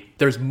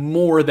there's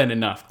more than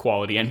enough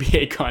quality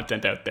NBA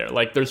content out there.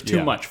 Like there's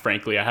too much,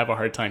 frankly. I have a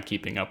hard time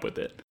keeping up with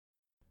it.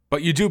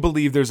 But you do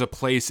believe there's a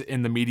place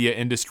in the media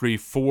industry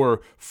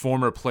for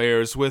former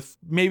players with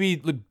maybe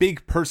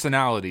big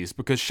personalities,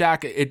 because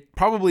Shaq, it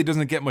probably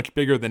doesn't get much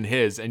bigger than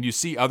his. And you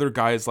see other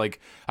guys like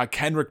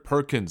Kendrick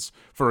Perkins,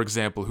 for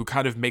example, who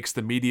kind of makes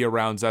the media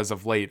rounds as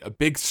of late. A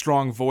big,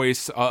 strong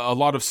voice, a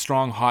lot of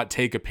strong hot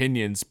take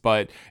opinions,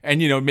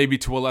 and maybe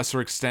to a lesser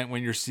extent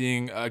when you're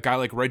seeing a guy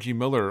like Reggie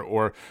Miller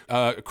or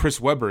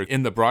Chris Webber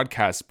in the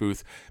broadcast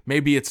booth,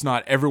 maybe it's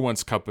not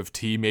everyone's cup of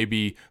tea.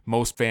 Maybe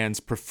most fans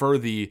prefer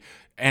the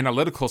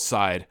analytical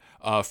side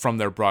from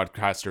their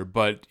broadcaster,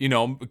 but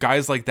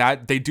guys like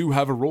that, they do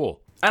have a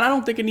role. And I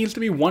don't think it needs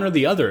to be one or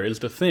the other is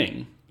the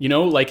thing.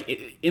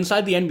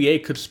 Inside the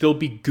NBA could still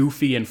be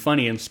goofy and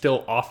funny and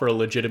still offer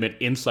legitimate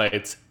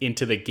insights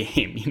into the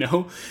game,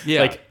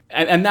 Yeah.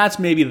 And that's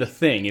maybe the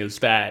thing, is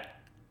that,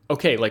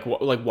 okay,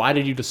 why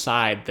did you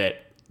decide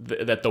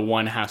that the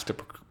one has to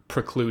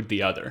preclude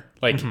the other?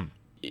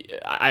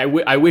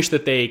 I wish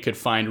that they could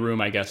find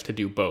room, I guess, to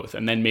do both,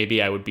 and then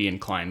maybe I would be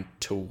inclined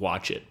to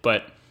watch it.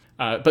 But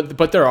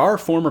there are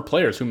former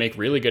players who make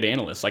really good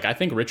analysts. Like, I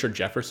think Richard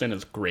Jefferson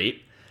is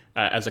great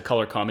as a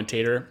color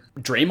commentator.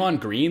 Draymond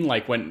Green,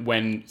 like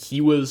when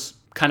he was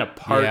kind of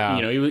part,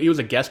 he was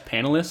a guest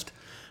panelist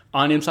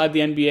on Inside the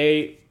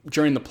NBA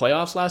during the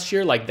playoffs last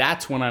year. Like,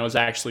 that's when I was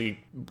actually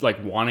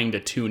like wanting to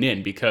tune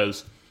in,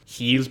 because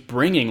he's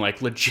bringing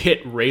like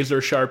legit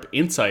razor sharp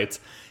insights.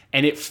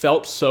 And it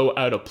felt so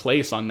out of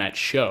place on that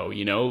show,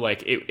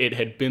 like it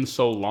had been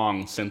so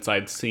long since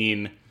I'd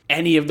seen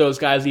any of those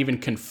guys even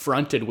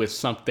confronted with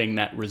something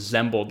that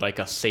resembled like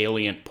a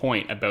salient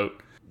point about,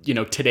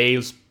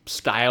 today's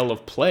style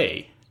of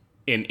play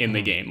in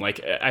the game.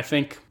 Like, I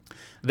think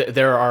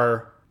there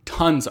are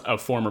tons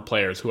of former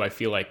players who I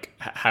feel like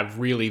have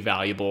really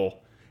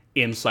valuable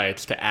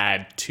insights to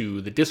add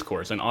to the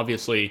discourse. And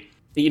obviously,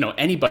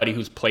 anybody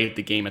who's played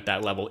the game at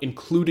that level,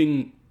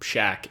 including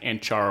Shaq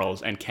and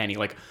Charles and Kenny,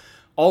 like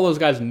all those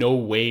guys know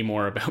way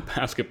more about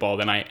basketball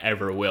than I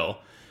ever will.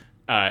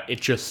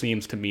 It just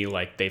seems to me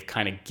like they've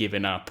kind of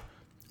given up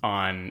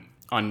on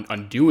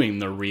doing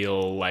the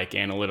real like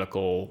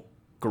analytical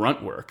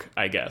grunt work,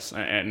 I guess.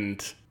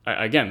 And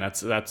again,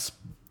 that's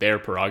their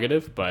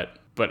prerogative, but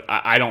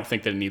I don't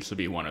think that it needs to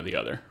be one or the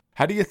other.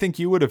 How do you think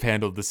you would have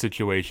handled the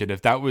situation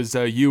if that was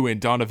you in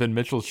Donovan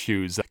Mitchell's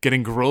shoes,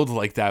 getting grilled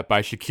like that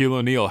by Shaquille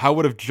O'Neal? How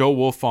would have Joe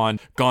Wolfond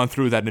gone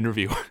through that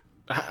interview?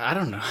 I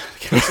don't know.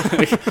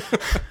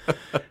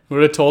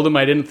 Would have told him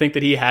I didn't think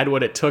that he had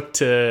what it took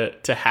to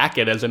hack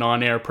it as an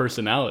on-air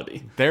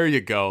personality. There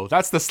you go.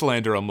 That's the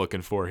slander I'm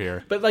looking for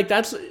here. But like,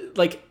 that's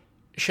like,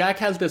 Shaq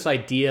has this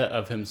idea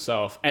of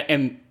himself,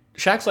 and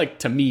Shaq's like,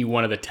 to me,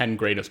 one of the 10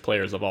 greatest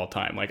players of all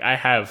time. Like, I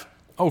have...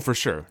 Oh, for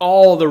sure.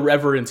 all the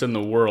reverence in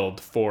the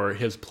world for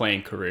his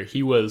playing career.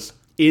 He was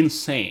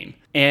insane.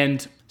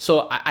 And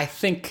so I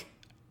think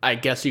I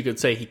guess you could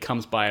say he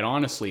comes by it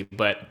honestly,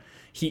 but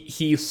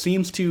he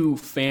seems to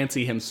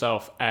fancy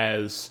himself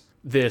as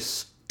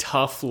this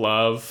tough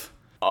love,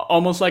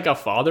 almost like a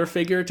father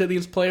figure to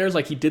these players.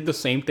 Like he did the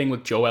same thing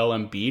with Joel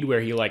Embiid,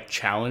 where he like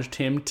challenged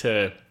him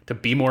to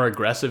be more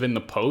aggressive in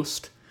the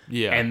post.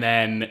 Yeah. And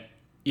then,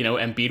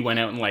 Embiid went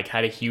out and like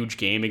had a huge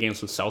game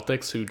against the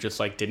Celtics, who just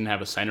like didn't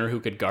have a center who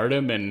could guard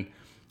him, and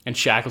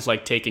Shaq was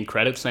like taking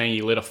credit, saying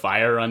he lit a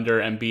fire under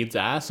Embiid's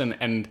ass,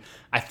 and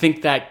I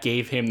think that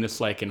gave him this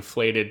like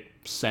inflated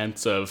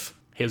sense of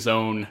his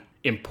own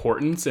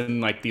importance in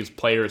like these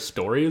players'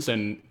 stories,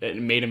 and it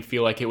made him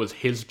feel like it was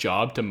his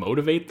job to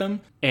motivate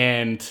them.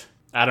 And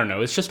I don't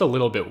know, it's just a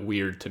little bit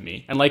weird to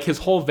me. And like his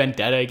whole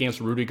vendetta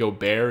against Rudy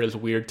Gobert is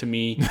weird to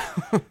me.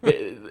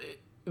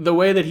 The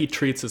way that he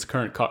treats his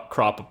current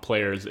crop of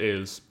players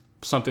is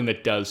something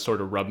that does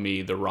sort of rub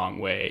me the wrong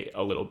way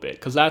a little bit,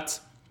 because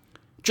that's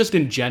just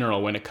in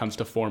general, when it comes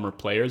to former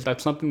players,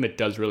 that's something that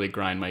does really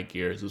grind my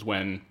gears, is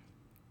when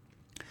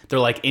they're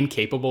like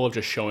incapable of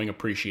just showing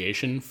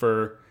appreciation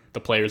for the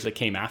players that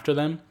came after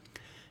them.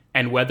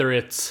 And whether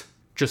it's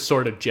just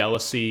sort of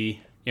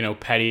jealousy,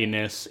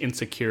 pettiness,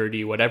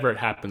 insecurity, whatever it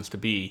happens to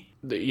be,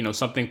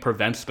 something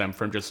prevents them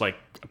from just like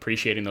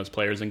appreciating those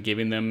players and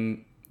giving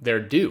them their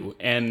due.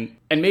 And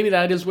maybe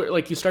that is where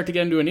like you start to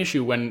get into an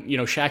issue when,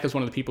 Shaq is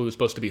one of the people who's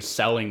supposed to be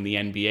selling the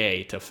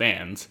NBA to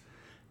fans.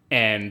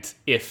 And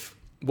if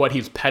what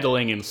he's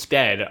peddling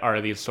instead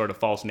are these sort of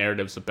false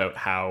narratives about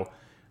how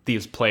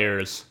these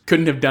players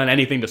couldn't have done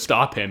anything to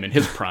stop him in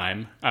his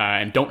prime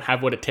and don't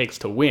have what it takes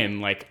to win,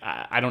 like,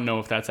 I don't know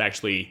if that's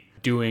actually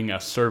doing a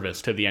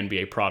service to the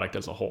NBA product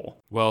as a whole.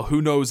 Well,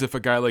 who knows if a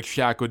guy like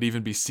Shaq would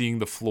even be seeing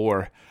the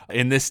floor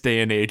in this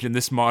day and age, in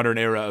this modern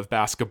era of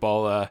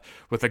basketball,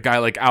 with a guy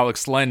like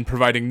Alex Len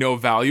providing no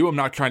value. I'm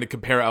not trying to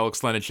compare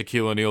Alex Len and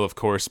Shaquille O'Neal, of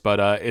course, but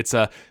it's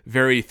a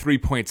very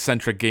three-point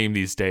centric game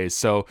these days.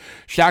 So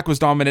Shaq was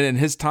dominant in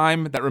his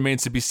time. That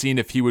remains to be seen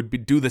if he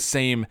would do the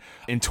same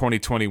in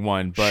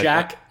 2021. But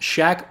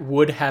Shaq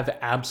would have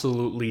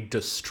absolutely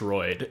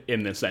destroyed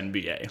in this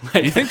NBA.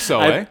 Like, you think so,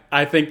 eh?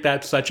 I think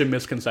that's such a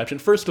misconception.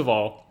 First of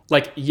all,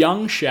 like,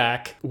 young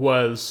Shaq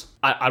was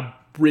a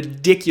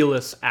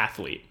ridiculous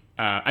athlete.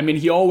 I mean,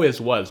 he always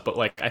was, but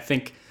like, I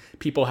think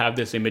people have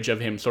this image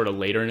of him sort of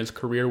later in his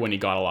career when he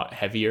got a lot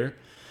heavier.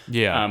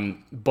 Yeah.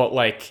 But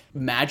like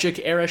Magic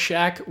era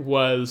Shaq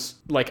was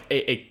like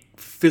a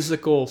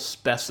physical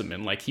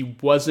specimen. Like he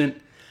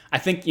wasn't, I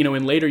think,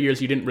 in later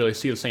years you didn't really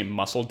see the same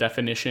muscle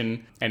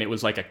definition, and it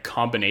was like a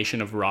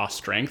combination of raw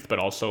strength, but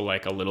also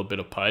like a little bit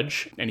of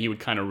pudge. And he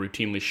would kind of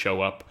routinely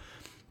show up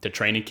to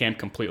training camp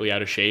completely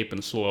out of shape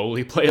and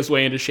slowly play his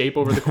way into shape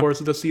over the course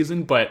of the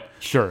season. But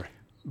sure.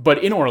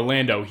 But in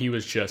Orlando, he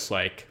was just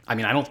like, I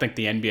mean, I don't think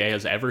the NBA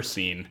has ever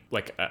seen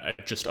like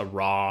just a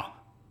raw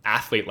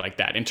athlete like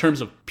that in terms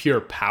of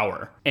pure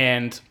power.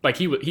 And like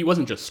he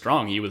wasn't just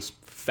strong, he was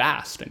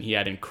fast and he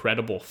had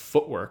incredible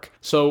footwork.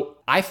 So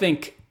I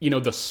think,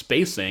 the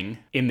spacing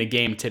in the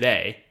game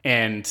today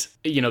and,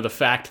 the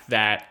fact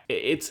that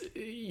it's,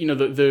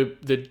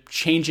 the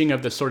changing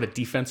of the sort of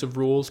defensive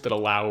rules that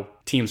allow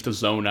teams to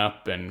zone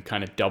up and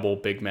kind of double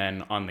big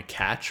men on the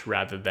catch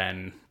rather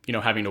than,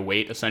 having to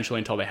wait essentially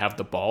until they have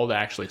the ball to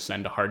actually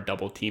send a hard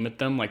double team at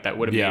them. Like that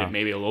would have made it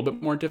maybe a little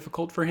bit more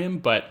difficult for him,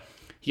 but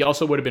he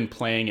also would have been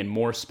playing in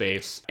more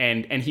space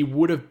and he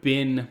would have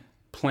been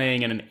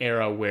playing in an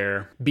era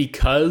where,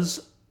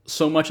 because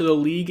so much of the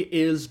league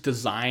is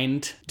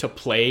designed to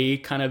play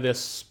kind of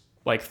this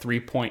like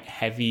 3-point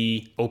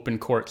heavy open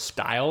court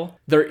style,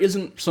 there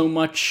isn't so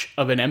much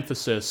of an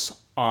emphasis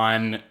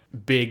on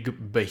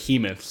big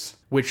behemoths,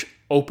 which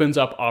opens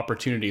up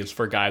opportunities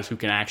for guys who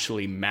can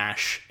actually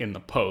mash in the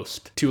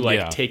post to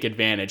take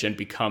advantage and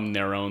become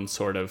their own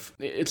sort of,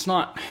 it's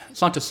not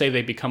to say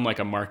they become like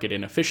a market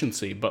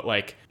inefficiency, but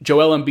like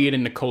Joel Embiid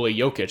and Nikola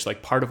Jokic,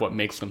 like part of what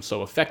makes them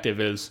so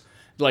effective is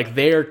like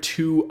they're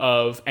two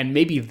of, and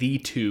maybe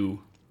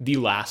the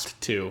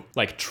last two,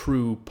 like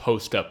true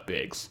post-up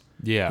bigs.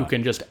 Yeah. Who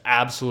can just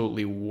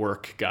absolutely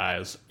work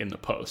guys in the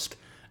post.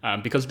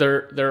 Because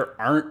there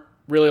aren't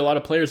really a lot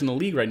of players in the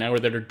league right now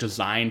that are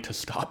designed to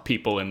stop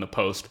people in the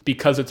post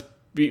because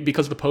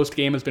the post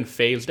game has been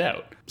phased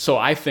out. So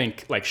I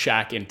think like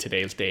Shaq in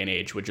today's day and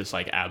age would just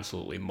like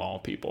absolutely maul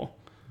people.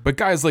 But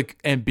guys like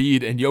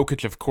Embiid and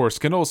Jokic, of course,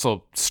 can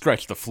also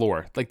stretch the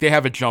floor. Like they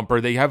have a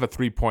jumper, they have a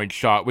 3-point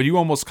shot. Would you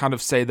almost kind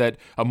of say that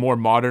a more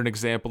modern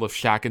example of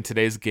Shaq in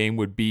today's game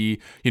would be,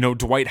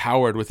 Dwight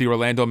Howard with the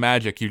Orlando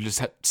Magic? You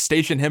just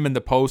station him in the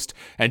post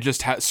and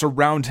just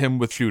surround him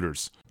with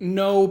shooters.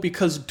 No,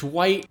 because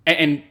Dwight,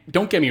 and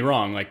don't get me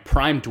wrong, like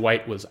prime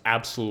Dwight was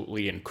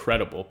absolutely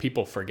incredible.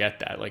 People forget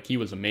that. Like he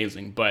was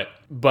amazing.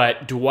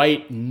 But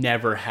Dwight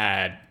never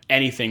had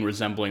anything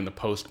resembling the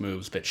post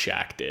moves that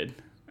Shaq did.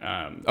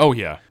 Oh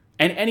yeah.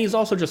 And he's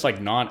also just like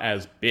not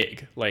as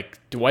big. Like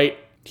Dwight,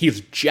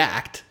 he's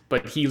jacked,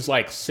 but he's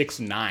like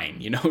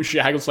 6'9",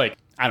 Shaq was like,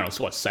 I don't know,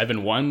 so what,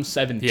 7'1",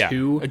 7'2"?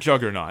 Yeah, a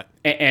juggernaut.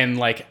 And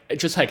like,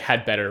 just like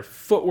had better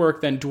footwork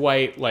than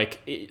Dwight.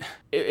 Like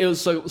it was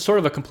sort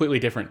of a completely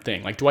different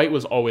thing. Like Dwight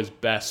was always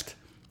best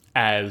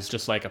as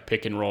just like a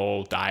pick and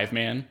roll dive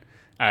man.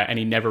 And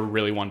he never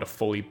really wanted to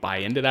fully buy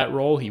into that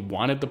role. He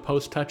wanted the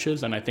post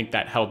touches, and I think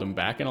that held him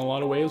back in a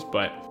lot of ways.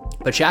 But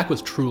Shaq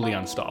was truly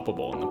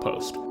unstoppable in the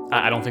post.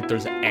 I don't think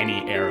there's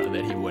any era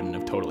that he wouldn't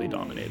have totally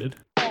dominated.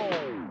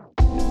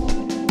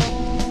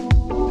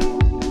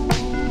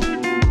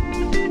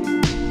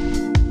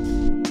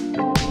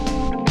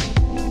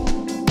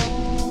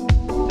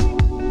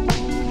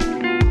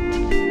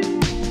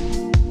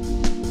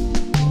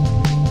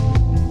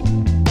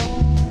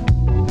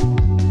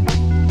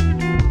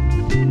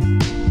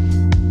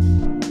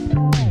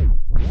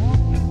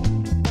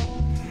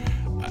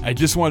 I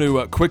just want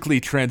to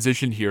quickly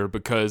transition here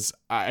because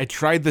I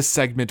tried this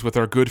segment with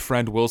our good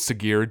friend Will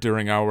Segir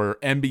during our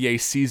NBA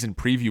season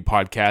preview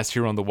podcast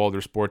here on the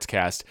Walder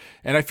Sportscast,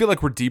 and I feel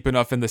like we're deep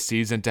enough in the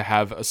season to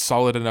have a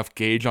solid enough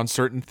gauge on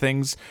certain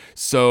things,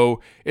 so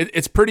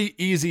it's pretty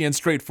easy and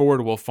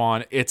straightforward,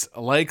 Wolfond. It's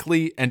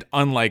likely and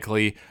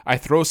unlikely. I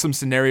throw some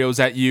scenarios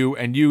at you,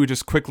 and you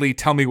just quickly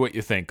tell me what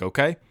you think,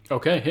 okay?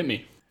 Okay, hit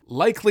me.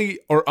 Likely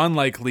or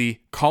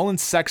unlikely, Collin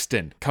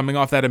Sexton, coming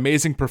off that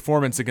amazing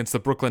performance against the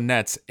Brooklyn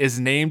Nets, is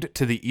named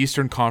to the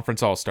Eastern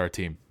Conference All-Star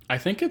team. I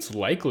think it's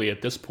likely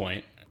at this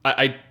point.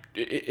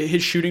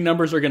 His shooting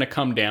numbers are going to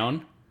come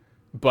down,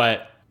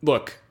 but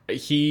look,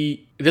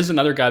 this is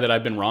another guy that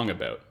I've been wrong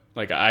about.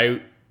 Like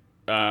a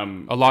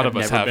lot of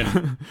us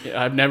have.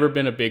 I've never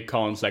been a big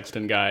Collin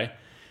Sexton guy,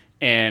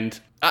 and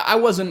I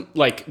wasn't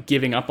like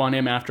giving up on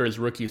him after his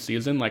rookie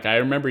season. Like I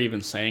remember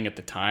even saying at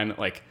the time that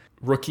like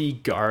rookie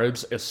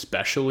guards,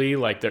 especially,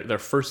 like their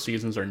first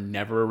seasons are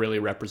never really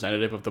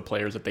representative of the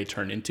players that they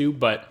turn into.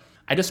 But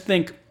I just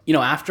think,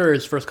 after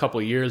his first couple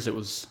of years,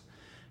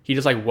 he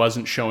just like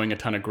wasn't showing a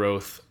ton of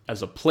growth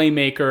as a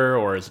playmaker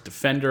or as a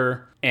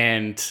defender.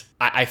 And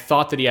I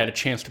thought that he had a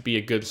chance to be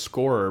a good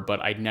scorer,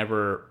 but I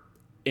never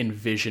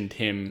envisioned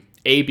him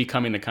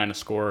becoming the kind of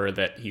scorer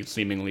that he's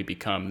seemingly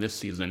become this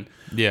season,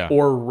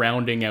 or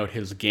rounding out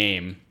his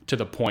game to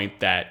the point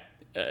that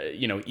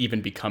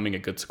even becoming a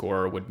good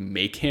scorer would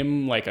make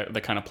him like the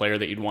kind of player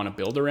that you'd want to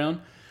build around.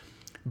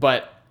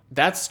 But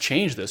that's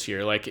changed this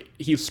year. Like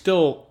he's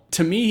still,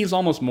 to me, he's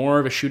almost more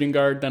of a shooting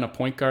guard than a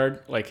point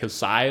guard. Like his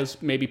size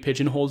maybe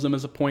pigeonholes him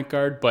as a point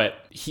guard,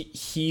 but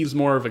he's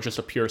more of just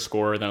a pure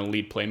scorer than a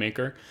lead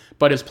playmaker.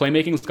 But his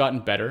playmaking's gotten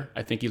better.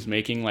 I think he's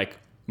making like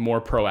more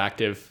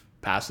proactive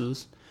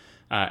passes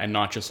and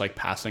not just like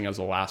passing as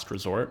a last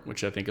resort,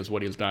 which I think is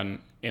what he's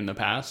done in the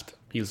past.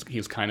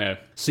 He's kind of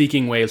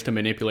seeking ways to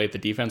manipulate the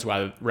defense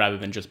rather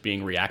than just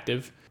being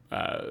reactive,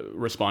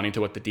 responding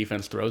to what the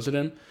defense throws at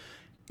him.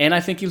 And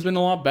I think he's been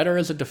a lot better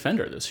as a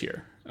defender this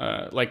year.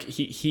 Like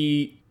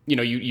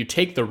you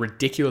take the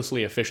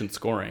ridiculously efficient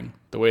scoring,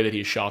 the way that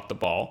he shot the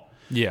ball,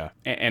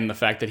 and the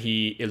fact that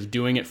he is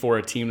doing it for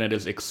a team that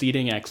is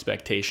exceeding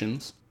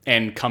expectations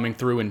and coming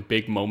through in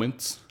big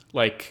moments.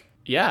 It's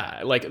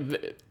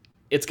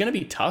going to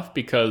be tough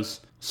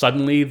because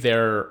suddenly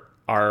there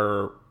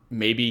are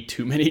maybe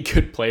too many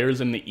good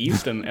players in the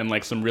East and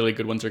like some really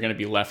good ones are going to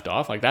be left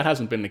off. Like that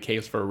hasn't been the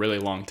case for a really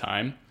long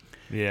time.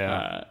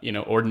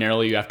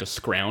 Ordinarily you have to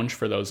scrounge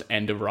for those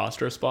end of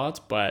roster spots,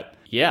 but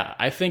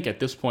I think at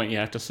this point you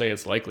have to say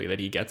it's likely that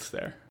he gets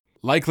there.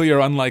 Likely or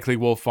unlikely,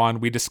 Wolfond,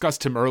 we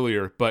discussed him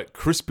earlier, but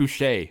Chris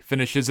Boucher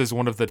finishes as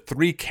one of the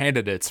 3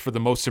 candidates for the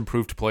Most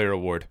Improved Player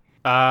award.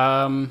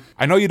 I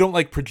know you don't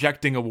like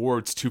projecting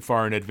awards too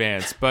far in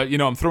advance, but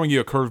I'm throwing you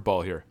a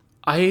curveball here.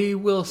 I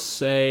will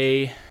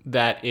say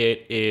that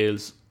it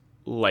is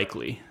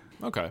likely.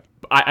 Okay.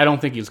 I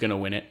don't think he's going to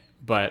win it,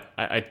 but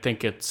I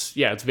think it's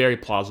very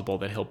plausible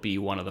that he'll be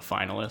one of the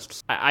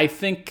finalists. I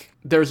think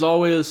there's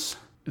always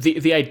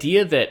the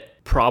idea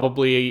that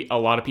probably a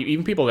lot of people,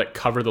 even people that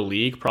cover the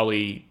league,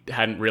 probably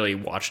hadn't really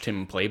watched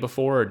him play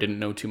before or didn't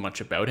know too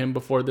much about him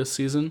before this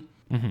season.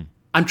 Mm-hmm.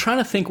 I'm trying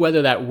to think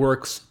whether that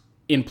works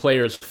in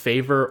players'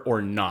 favor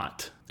or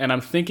not. And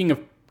I'm thinking of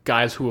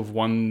guys who have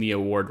won the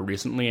award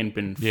recently and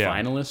been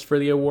finalists for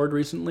the award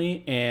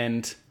recently.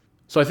 And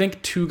so I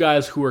think 2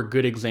 guys who are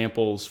good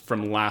examples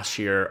from last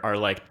year are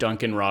like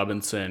Duncan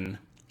Robinson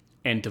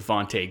and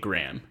Devontae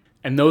Graham.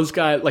 And those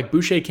guys, like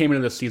Boucher came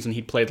into the season,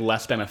 he'd played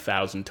less than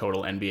 1,000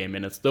 total NBA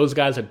minutes. Those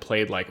guys had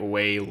played like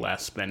way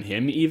less than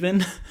him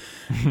even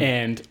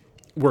and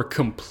were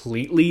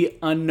completely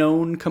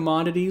unknown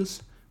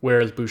commodities.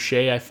 Whereas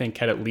Boucher, I think,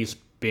 had at least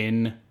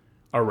been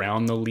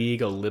around the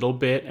league a little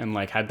bit and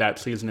like had that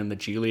season in the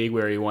G League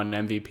where he won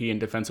an MVP and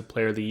Defensive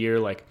Player of the Year,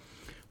 like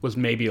was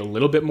maybe a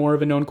little bit more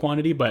of a known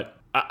quantity. But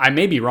I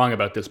may be wrong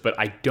about this, but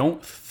I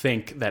don't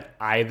think that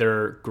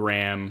either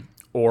Graham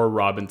or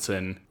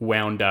Robinson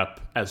wound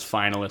up as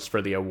finalists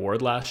for the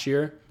award last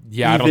year.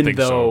 I don't think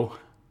so.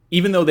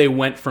 Even though they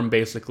went from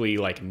basically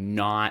like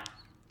not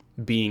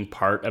being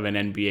part of an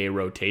NBA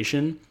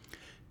rotation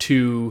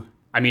to,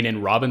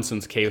 in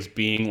Robinson's case,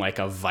 being like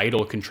a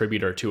vital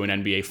contributor to an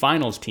NBA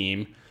Finals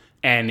team,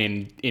 and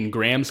in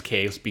Graham's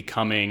case,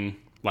 becoming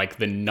like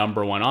the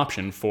number one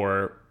option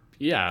for,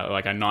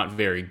 like a not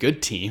very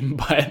good team,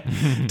 but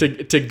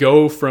to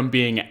go from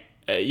being,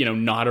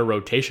 not a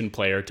rotation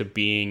player to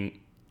being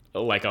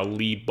like a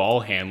lead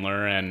ball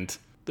handler, and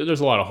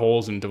there's a lot of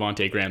holes in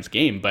Devontae Graham's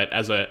game, but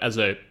as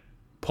a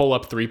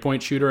pull-up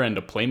three-point shooter and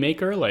a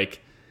playmaker, like,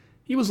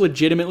 he was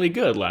legitimately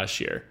good last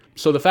year.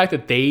 So the fact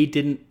that they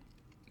didn't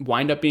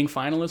wind up being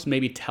finalists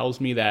maybe tells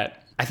me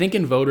that I think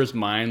in voters'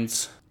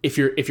 minds, if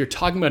you're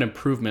talking about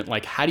improvement,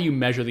 like, how do you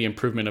measure the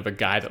improvement of a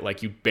guy that,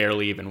 like, you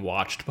barely even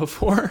watched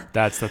before?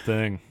 That's the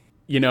thing.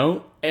 You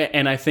know?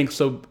 And I think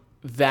so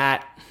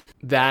that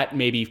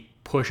maybe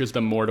pushes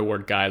them more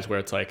toward guys where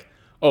it's like,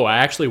 oh, I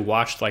actually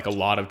watched like a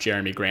lot of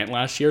Jeremy Grant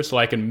last year, so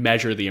I can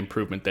measure the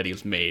improvement that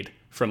he's made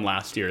from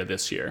last year to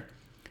this year.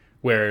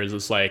 Whereas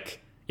it's like,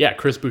 yeah,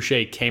 Chris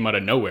Boucher came out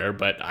of nowhere,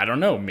 but I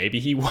don't know, maybe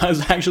he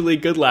was actually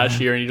good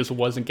last year and he just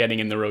wasn't getting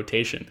in the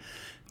rotation.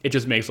 It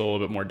just makes it a little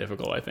bit more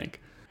difficult, I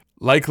think.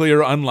 Likely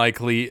or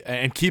unlikely,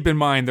 and keep in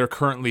mind they're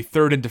currently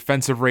third in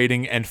defensive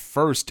rating and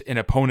first in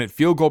opponent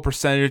field goal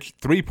percentage,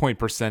 three-point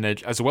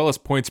percentage, as well as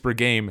points per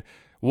game.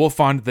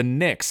 Wolfond, the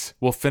Knicks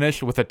will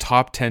finish with a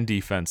top 10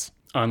 defense.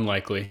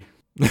 Unlikely.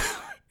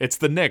 It's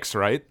the Knicks,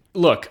 right?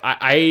 Look,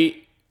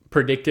 I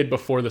predicted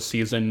before the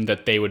season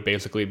that they would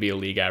basically be a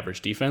league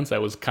average defense.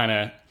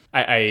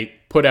 I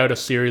put out a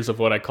series of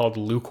what I called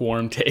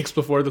lukewarm takes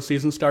before the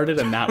season started,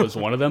 and that was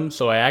one of them.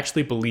 So I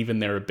actually believe in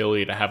their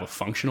ability to have a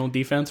functional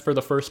defense for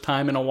the first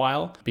time in a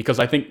while, because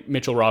I think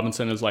Mitchell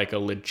Robinson is like a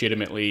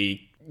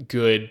legitimately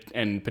good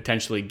and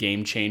potentially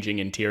game-changing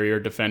interior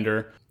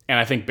defender. And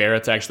I think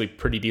Barrett's actually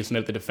pretty decent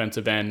at the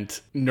defensive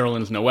end.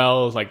 Nerlens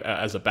Noel is like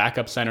as a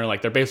backup center.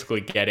 Like, they're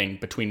basically getting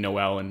between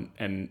Noel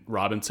and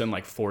Robinson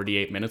like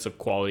 48 minutes of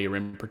quality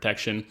rim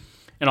protection.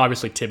 And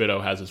obviously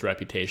Thibodeau has his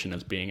reputation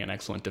as being an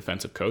excellent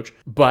defensive coach.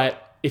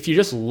 But if you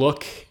just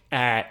look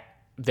at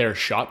their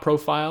shot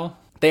profile,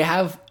 they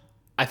have,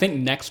 I think,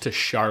 next to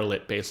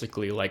Charlotte,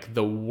 basically like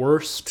the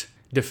worst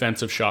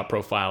defensive shot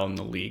profile in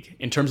the league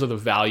in terms of the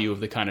value of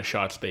the kind of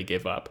shots they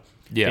give up.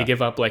 Yeah. They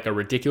give up like a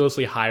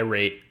ridiculously high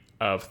rate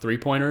of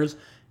three-pointers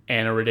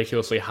and a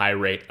ridiculously high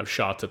rate of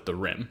shots at the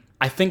rim.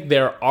 I think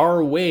there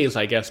are ways,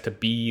 I guess, to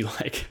be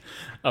like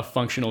a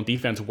functional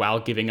defense while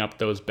giving up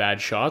those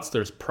bad shots.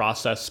 There's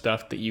process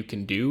stuff that you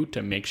can do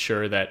to make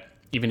sure that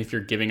even if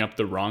you're giving up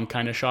the wrong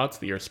kind of shots,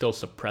 that you're still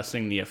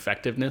suppressing the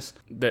effectiveness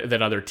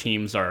that other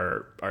teams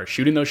are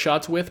shooting those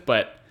shots with.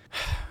 But,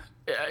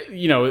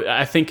 you know,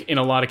 I think in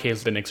a lot of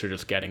cases, the Knicks are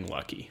just getting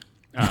lucky.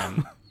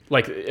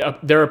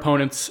 Their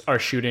opponents are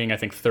shooting, I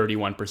think,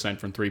 31%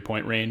 from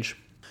three-point range.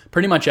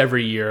 Pretty much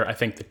every year, I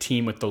think the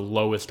team with the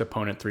lowest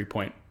opponent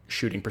three-point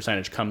shooting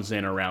percentage comes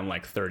in around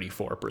like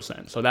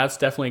 34%. So that's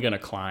definitely going to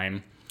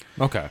climb.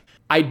 Okay.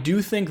 I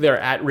do think their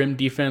at-rim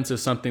defense is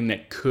something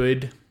that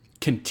could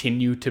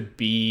continue to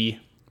be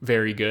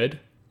very good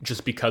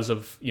just because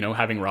of, you know,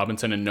 having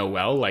Robinson and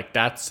Noel. Like,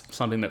 that's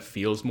something that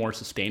feels more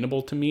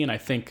sustainable to me. And I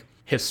think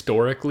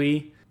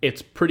historically,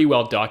 it's pretty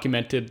well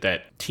documented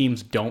that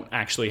teams don't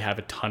actually have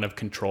a ton of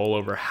control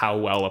over how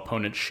well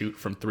opponents shoot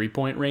from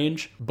three-point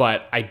range,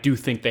 but I do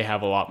think they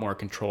have a lot more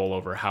control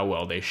over how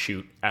well they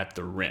shoot at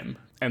the rim.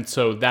 And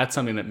so that's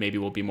something that maybe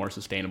will be more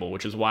sustainable,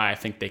 which is why I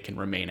think they can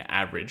remain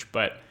average.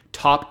 But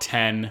top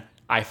 10,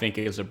 I think,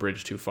 is a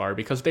bridge too far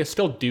because they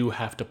still do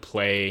have to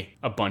play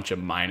a bunch of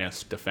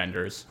minus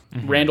defenders.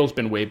 Mm-hmm. Randall's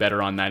been way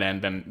better on that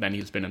end than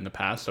he's been in the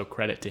past, so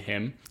credit to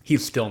him.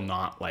 He's still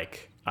not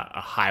like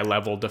a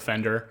high-level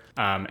defender.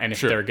 And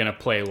if they're going to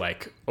play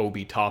like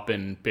Obi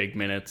Toppin big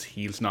minutes,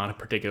 he's not a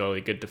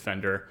particularly good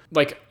defender.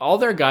 Like, all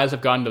their guys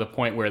have gotten to the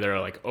point where they're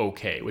like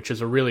okay, which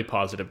is a really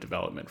positive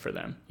development for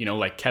them. You know,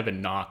 like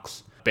Kevin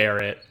Knox,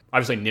 Barrett,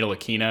 obviously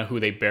Ntilikina, who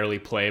they barely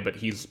play, but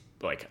he's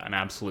like an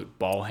absolute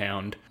ball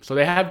hound. So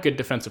they have good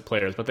defensive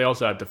players, but they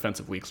also have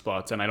defensive weak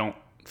spots, and I don't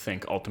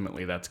think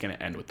ultimately that's going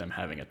to end with them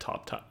having a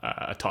top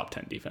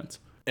 10 defense.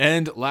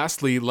 And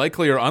lastly,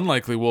 likely or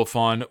unlikely,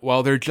 Wolfond,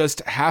 while they're just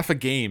half a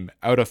game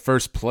out of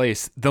first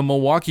place, the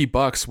Milwaukee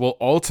Bucks will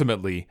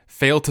ultimately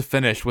fail to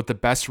finish with the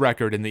best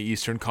record in the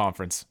Eastern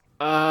Conference.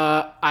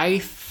 I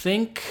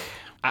think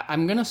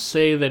I'm going to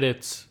say that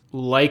it's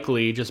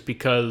likely just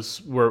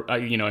because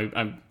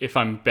if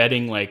I'm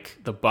betting like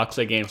the Bucks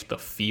against the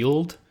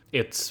field,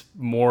 it's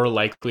more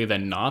likely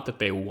than not that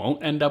they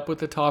won't end up with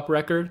the top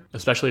record,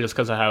 especially just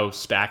because of how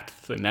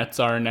stacked the Nets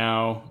are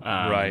now.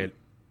 Right.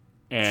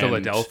 And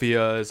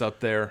Philadelphia is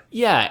up there.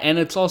 Yeah, and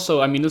it's also,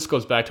 I mean, this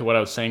goes back to what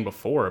I was saying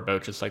before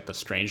about just like the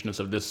strangeness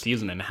of this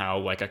season and how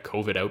like a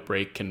COVID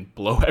outbreak can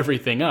blow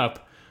everything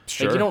up.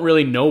 Sure. Like, you don't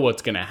really know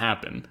what's going to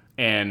happen.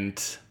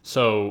 And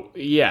so,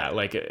 yeah,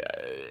 like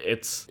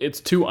it's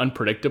too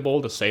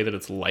unpredictable to say that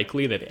it's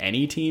likely that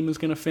any team is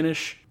going to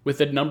finish with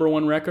a number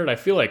one record. I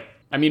feel like,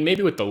 I mean,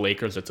 maybe with the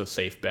Lakers, it's a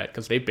safe bet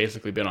because they've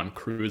basically been on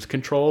cruise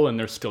control and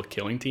they're still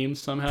killing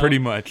teams somehow. Pretty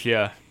much,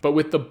 yeah. But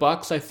with the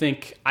Bucks, I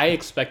think I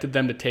expected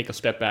them to take a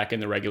step back in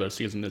the regular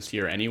season this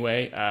year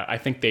anyway. I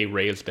think they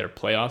raised their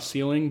playoff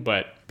ceiling,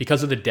 but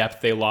because of the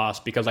depth they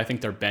lost, because I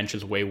think their bench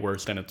is way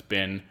worse than it's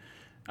been,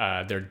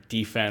 Their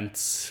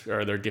defense,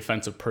 or their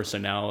defensive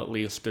personnel at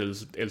least,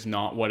 is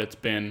not what it's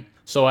been.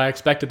 So I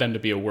expected them to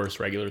be a worse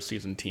regular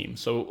season team.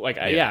 So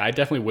I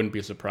definitely wouldn't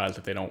be surprised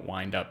if they don't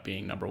wind up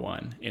being number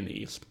one in the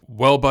East.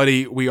 Well,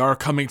 buddy, we are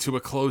coming to a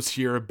close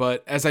here,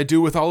 but as I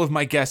do with all of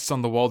my guests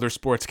on the Walder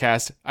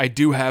Sportscast, I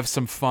do have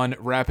some fun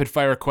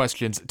rapid-fire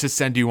questions to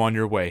send you on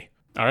your way.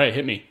 All right,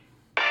 hit me.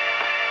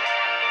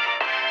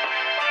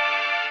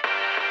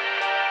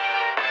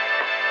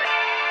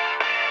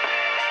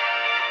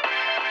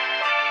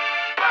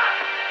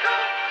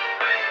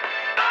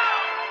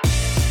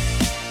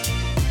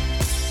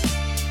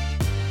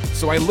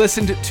 So I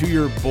listened to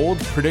your Bold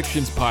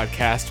Predictions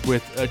podcast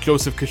with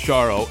Joseph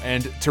Cacharo,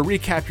 and to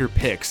recap your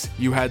picks,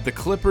 you had the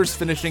Clippers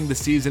finishing the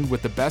season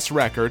with the best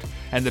record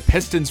and the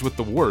Pistons with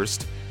the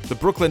worst, the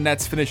Brooklyn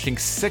Nets finishing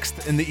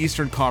 6th in the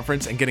Eastern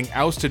Conference and getting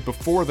ousted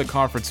before the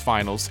conference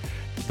finals,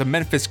 the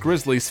Memphis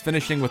Grizzlies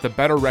finishing with a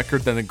better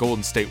record than the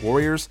Golden State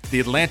Warriors, the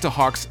Atlanta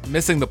Hawks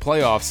missing the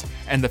playoffs,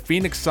 and the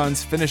Phoenix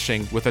Suns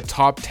finishing with a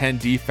top 10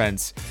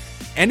 defense.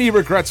 Any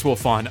regrets,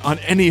 Wolfond, on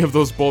any of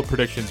those bold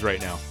predictions right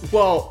now?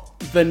 Well,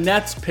 the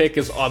Nets pick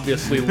is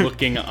obviously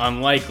looking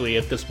unlikely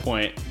at this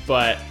point,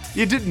 but...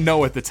 You didn't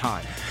know at the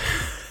time.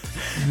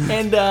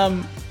 And,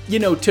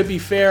 to be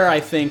fair, I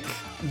think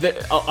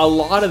that a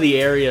lot of the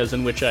areas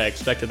in which I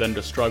expected them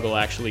to struggle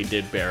actually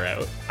did bear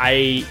out.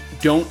 I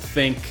don't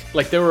think...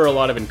 there were a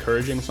lot of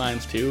encouraging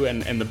signs, too,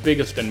 and the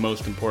biggest and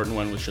most important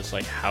one was just,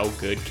 how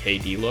good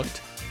KD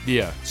looked.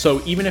 Yeah.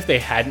 So even if they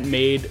hadn't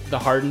made the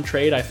Harden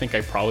trade, I think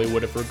I probably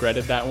would have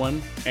regretted that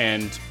one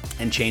and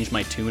changed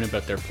my tune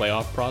about their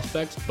playoff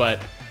prospects. But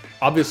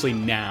obviously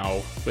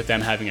now, with them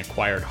having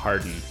acquired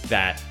Harden,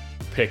 that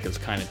pick is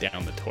kind of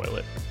down the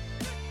toilet.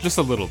 Just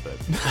a little bit.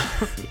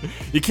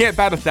 You can't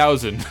bat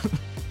 1,000.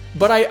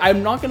 But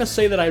I'm not going to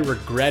say that I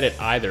regret it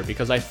either,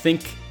 because I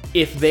think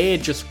if they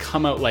had just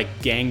come out like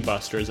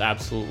gangbusters,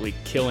 absolutely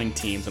killing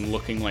teams and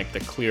looking like the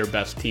clear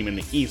best team in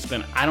the East,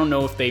 then I don't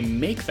know if they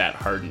make that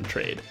Harden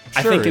trade.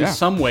 Sure, I think in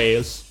some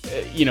ways,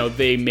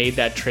 they made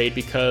that trade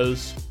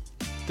because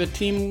the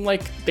team,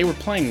 they were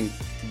playing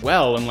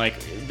well, and I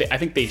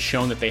think they'd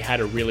shown that they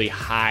had a really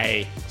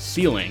high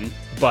ceiling,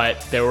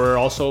 but there were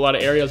also a lot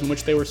of areas in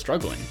which they were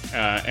struggling,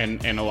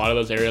 and a lot of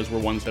those areas were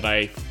ones that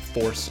I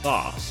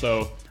foresaw.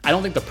 So I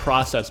don't think the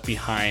process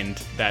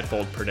behind that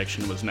bold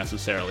prediction was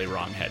necessarily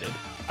wrong-headed.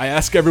 I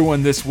ask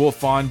everyone this,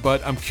 Wolfond,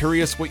 but I'm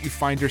curious what you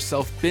find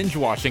yourself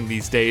binge-watching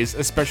these days,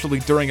 especially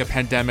during a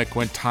pandemic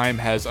when time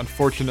has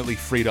unfortunately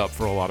freed up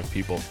for a lot of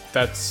people.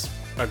 That's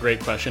a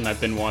great question.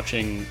 I've been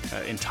watching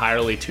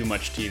entirely too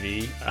much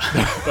TV,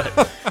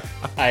 but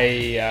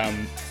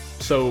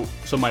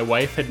so my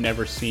wife had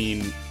never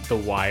seen The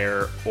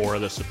Wire or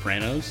The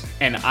Sopranos,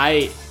 and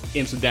I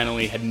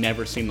incidentally had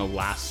never seen the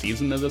last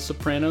season of The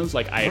Sopranos.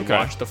 I had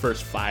watched the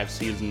first 5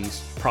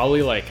 seasons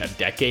probably a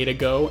decade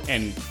ago,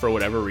 and for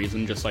whatever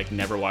reason just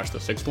never watched the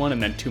 6th one,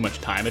 and then too much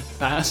time had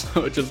passed,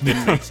 so it just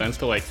didn't make sense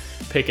to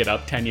pick it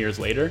up 10 years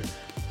later.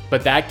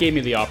 But that gave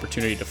me the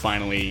opportunity to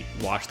finally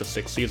watch the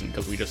 6th season,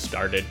 because we just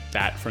started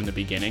that from the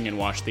beginning and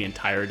watched the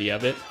entirety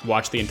of it.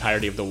 Watched the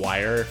entirety of The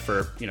Wire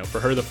for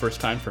her the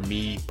first time. For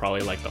me, probably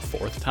the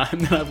 4th time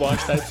that I've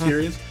watched that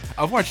series.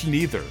 I've watched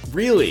neither.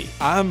 Really?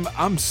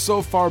 I'm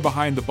so far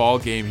behind the ball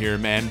game here,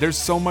 man. There's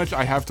so much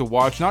I have to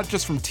watch, not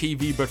just from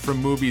TV, but from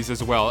movies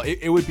as well.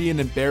 It would be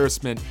an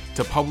embarrassment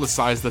to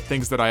publicize the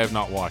things that I have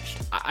not watched.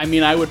 I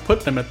mean, I would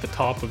put them at the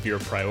top of your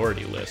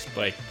priority list.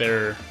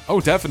 They're... Oh,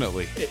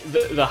 definitely.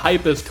 The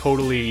hype is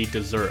totally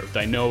deserved.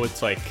 I know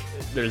it's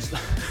there's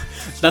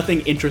nothing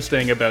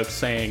interesting about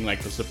saying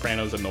The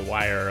Sopranos and The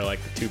Wire are the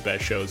 2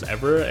 best shows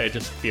ever. I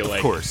just feel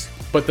Of course.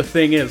 But the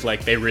thing is,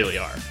 they really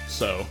are.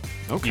 So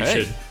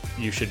okay.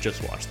 You should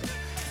just watch them.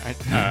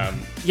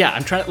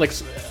 I'm trying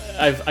to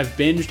I've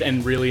binged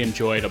and really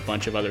enjoyed a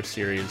bunch of other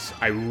series.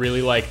 I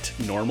really liked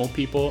Normal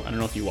People. I don't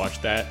know if you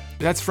watched that.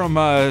 That's from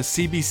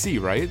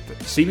CBC, right?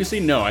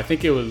 CBC? No, I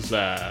think it was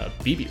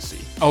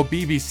BBC. Oh,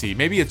 BBC.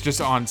 Maybe it's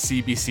just on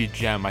CBC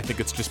Gem. I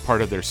think it's just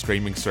part of their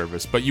streaming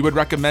service. But you would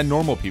recommend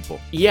Normal People?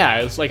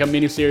 Yeah, it's a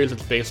miniseries.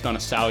 It's based on a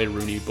Sally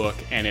Rooney book,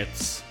 and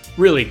it's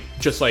really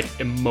just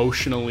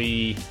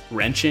emotionally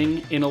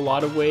wrenching in a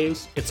lot of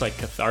ways. It's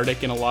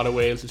cathartic in a lot of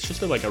ways. It's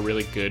just a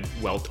really good,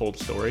 well-told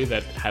story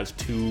that has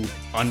 2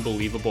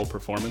 unbelievable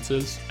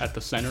performances at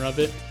the center of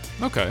it.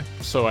 Okay.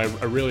 So I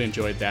really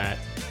enjoyed that.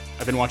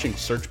 I've been watching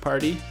Search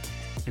Party.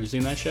 Have you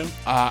seen that show?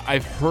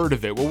 I've heard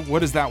of it. Well,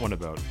 what is that one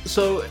about?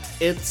 So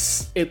it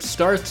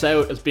starts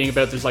out as being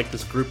about there's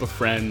this group of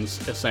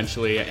friends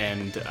essentially,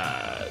 and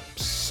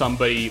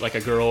somebody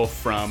a girl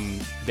from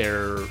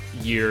their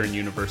year in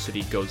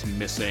university goes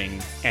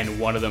missing, and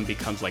one of them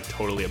becomes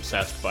totally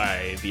obsessed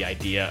by the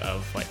idea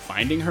of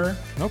finding her.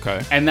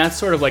 Okay. And that's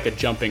sort of a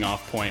jumping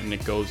off point, and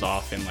it goes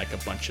off in a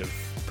bunch of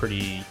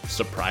pretty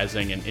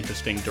surprising and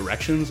interesting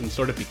directions and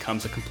sort of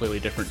becomes a completely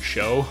different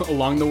show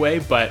along the way,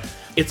 but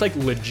it's like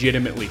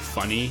legitimately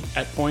funny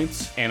at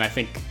points. And I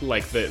think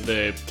like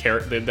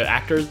the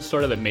actors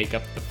sort of that make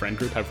up the friend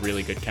group have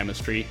really good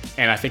chemistry.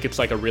 And I think it's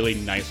like a really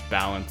nice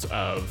balance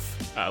of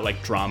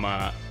like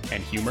drama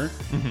and humor.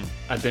 Mm-hmm.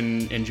 I've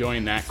been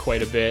enjoying that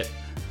quite a bit.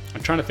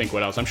 I'm trying to think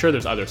what else. I'm sure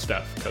there's other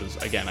stuff because,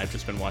 again, I've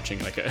just been watching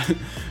like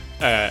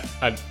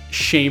a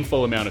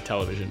shameful amount of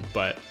television,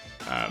 but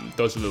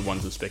those are the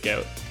ones that stick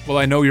out. Well,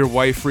 I know your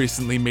wife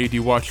recently made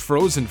you watch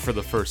Frozen for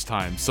the first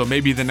time, so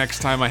maybe the next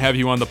time I have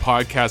you on the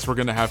podcast, we're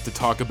going to have to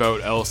talk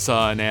about Elsa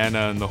and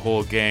Anna and the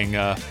whole gang.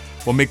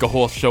 We'll make a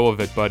whole show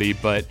of it, buddy.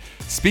 But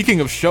speaking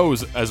of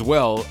shows as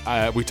well,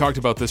 we talked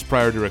about this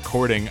prior to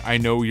recording. I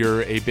know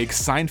you're a big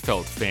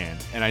Seinfeld fan,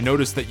 and I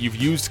noticed that you've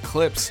used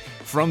clips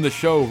from the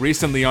show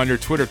recently on your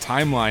Twitter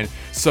timeline.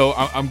 So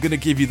I'm going to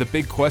give you the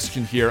big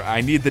question here.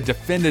 I need the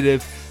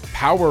definitive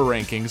power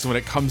rankings when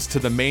it comes to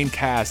the main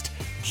cast.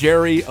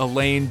 Jerry,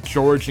 Elaine,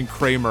 George, and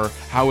Kramer.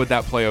 How would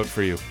that play out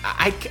for you?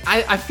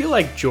 I feel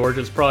like George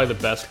is probably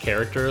the best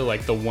character,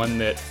 like the one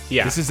that,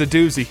 yeah. This is a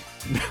doozy.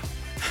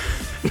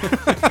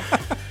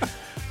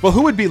 Well,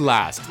 who would be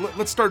last?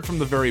 Let's start from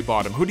the very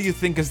bottom. Who do you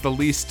think is the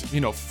least,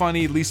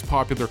 funny, least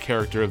popular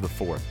character of the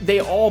four?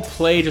 They all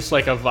play just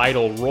like a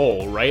vital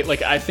role, right?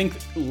 Like, I think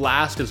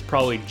last is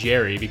probably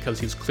Jerry because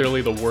he's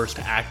clearly the worst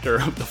actor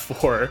of the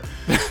four.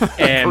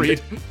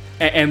 And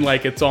and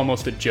like it's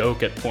almost a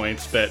joke at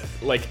points, but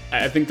like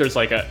I think there's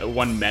like a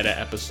one meta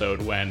episode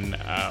when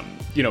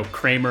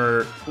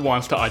Kramer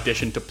wants to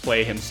audition to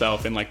play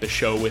himself in like the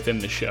show within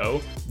the show.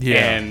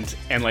 Yeah.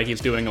 And like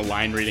he's doing a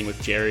line reading with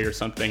Jerry or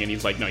something, and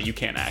he's like, no, you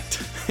can't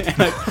act. And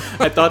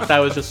I thought that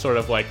was just sort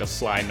of like a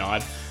sly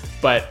nod.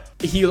 But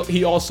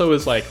he also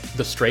is like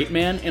the straight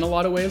man in a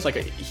lot of ways. Like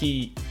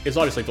he is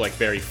obviously like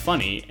very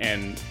funny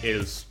and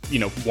is,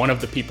 one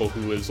of the people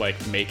who is like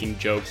making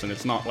jokes, and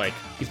it's not like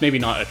he's maybe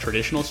not a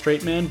traditional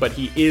straight man, but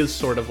he is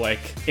sort of like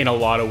in a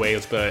lot of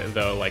ways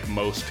the like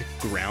most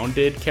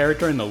grounded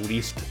character and the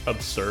least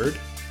absurd.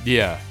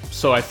 Yeah.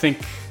 So I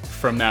think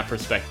from that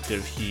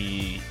perspective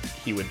he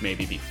would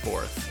maybe be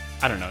fourth.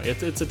 I don't know.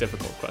 It's a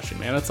difficult question,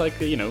 man. It's like,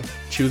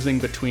 choosing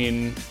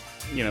between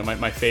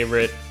my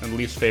favorite and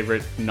least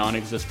favorite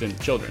non-existent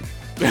children.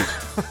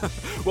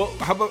 Well,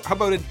 how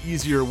about an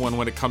easier one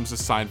when it comes to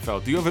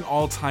Seinfeld? Do you have an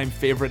all-time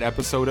favorite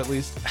episode at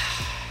least?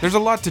 There's a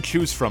lot to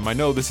choose from. I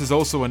know this is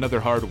also another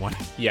hard one.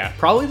 Yeah,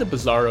 probably the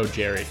Bizarro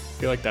Jerry. I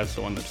feel like that's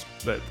the one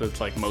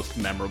that's like most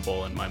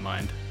memorable in my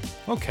mind.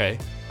 Okay.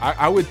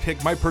 I would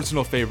pick, my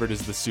personal favorite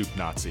is the Soup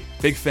Nazi.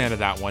 Big fan of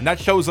that one. That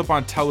shows up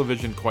on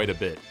television quite a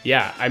bit.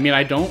 Yeah, I mean,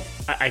 I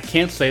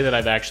can't say that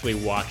I've actually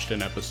watched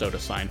an episode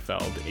of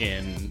Seinfeld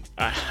in,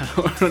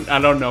 I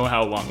don't know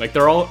how long. Like,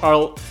 they're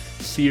all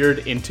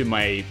seared into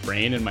my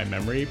brain and my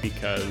memory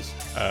because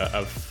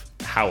of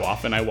how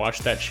often I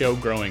watched that show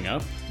growing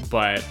up.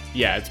 But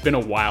yeah, it's been a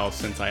while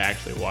since I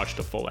actually watched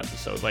a full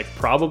episode, like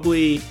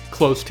probably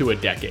close to a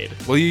decade.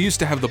 Well, you used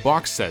to have the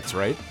box sets,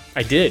 right?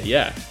 I did,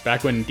 yeah.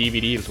 Back when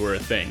DVDs were a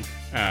thing.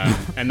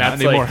 And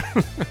that's like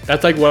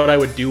that's like what I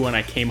would do when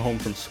I came home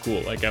from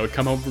school. Like I would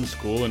come home from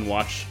school and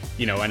watch,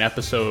 an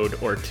episode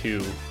or two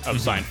of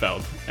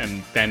Seinfeld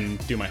and then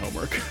do my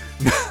homework.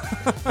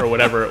 Or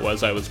whatever it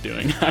was I was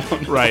doing. I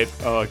don't know. Right.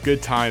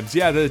 Good times.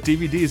 Yeah, the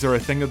DVDs are a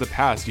thing of the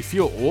past. You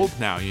feel old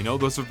now,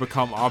 those have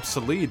become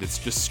obsolete. It's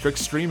just strict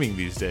streaming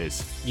these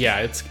days.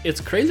 Yeah,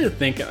 it's crazy to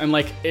think, and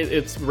like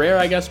it's rare,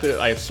 I guess, but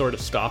I sort of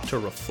stopped to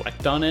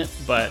reflect on it.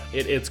 But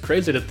it's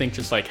crazy to think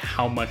just like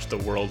how much the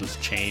world has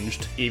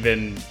changed,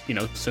 even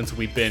since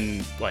we've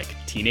been like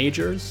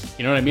teenagers.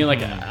 You know what I mean?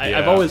 Like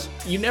I've always,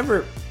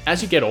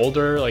 as you get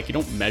older, like you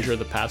don't measure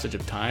the passage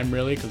of time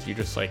really, because you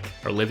just like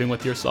are living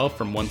with yourself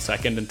from 1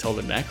 second until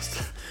the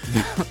next.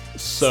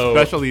 So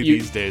especially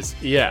these days.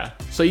 Yeah.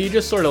 So you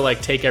just sort of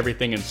like take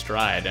everything in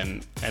stride,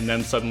 and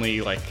then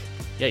suddenly like,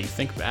 yeah, you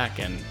think back,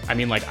 and I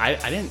mean, like, I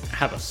didn't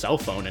have a cell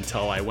phone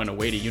until I went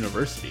away to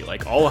university.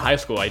 Like, all of high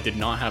school, I did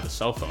not have a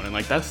cell phone, and,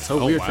 like, that's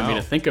so weird for me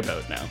to think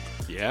about now.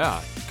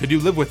 Yeah. Could you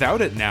live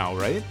without it now,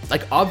 right?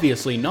 Like,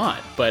 obviously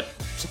not, but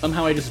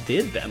somehow I just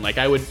did then. Like,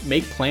 I would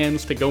make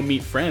plans to go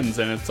meet friends,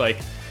 and it's like,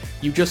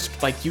 you just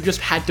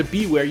had to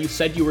be where you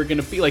said you were going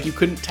to be. Like, you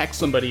couldn't text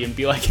somebody and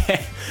be like,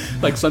 hey,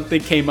 like,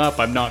 something came up,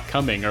 I'm not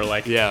coming, or,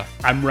 like, yeah,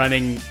 I'm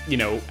running,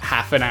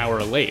 half an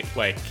hour late.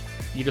 Like,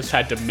 you just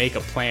had to make a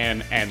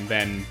plan and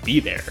then be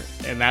there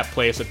in that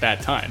place at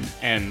that time.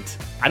 And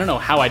I don't know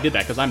how I did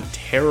that because I'm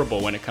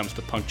terrible when it comes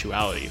to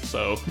punctuality.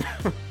 So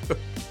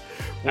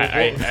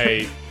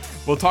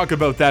we'll talk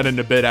about that in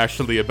a bit,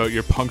 actually, about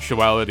your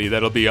punctuality.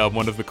 That'll be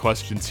one of the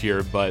questions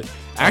here. But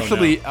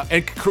actually,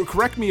 and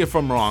correct me if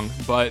I'm wrong,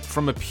 but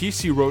from a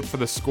piece you wrote for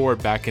The Score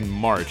back in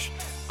March,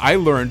 I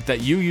learned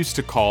that you used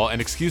to call, and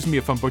excuse me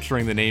if I'm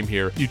butchering the name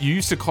here, you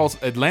used to call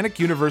Atlantic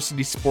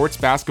University sports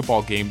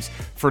basketball games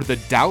for the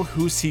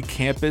Dalhousie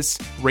campus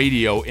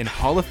radio in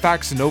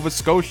Halifax, Nova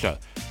Scotia.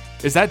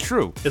 Is that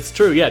true? It's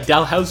true, yeah,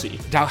 Dalhousie.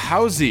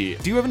 Dalhousie.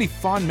 Do you have any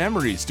fond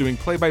memories doing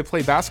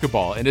play-by-play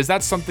basketball? And is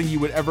that something you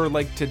would ever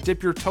like to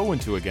dip your toe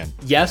into again?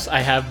 Yes,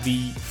 I have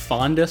the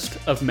fondest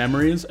of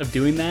memories of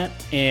doing that.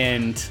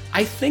 And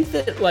I think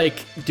that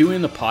like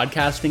doing the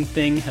podcasting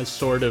thing has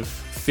sort of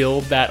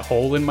filled that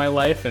hole in my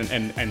life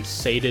and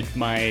sated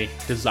my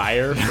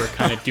desire for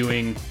kind of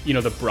doing,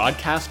 the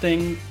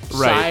broadcasting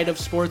side of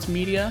sports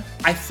media.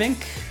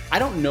 I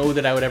don't know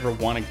that I would ever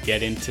want to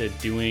get into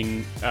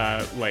doing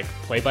like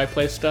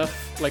play-by-play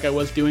stuff like I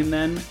was doing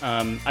then.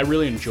 I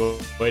really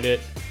enjoyed it.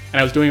 And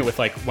I was doing it with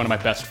like one of my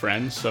best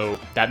friends, so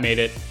that made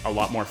it a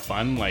lot more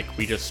fun. Like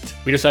we just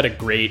had a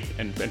great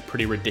and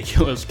pretty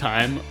ridiculous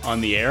time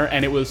on the air.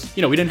 And it was,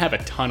 we didn't have a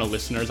ton of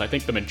listeners. I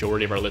think the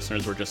majority of our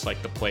listeners were just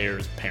like the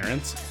players'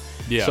 parents.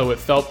 Yeah. So it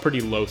felt pretty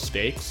low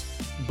stakes,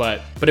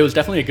 but it was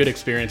definitely a good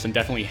experience and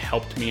definitely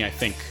helped me, I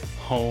think,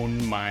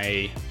 hone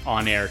my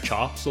on-air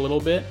chops a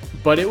little bit.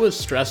 But it was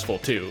stressful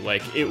too.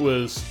 Like it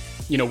was,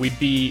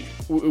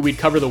 we'd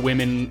cover the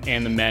women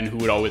and the men who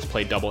would always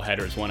play double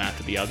headers one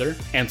after the other.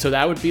 And so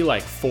that would be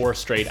like 4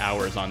 straight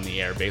hours on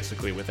the air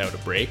basically without a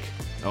break.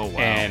 Oh, wow.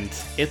 And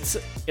it's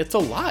a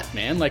lot,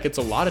 man. Like it's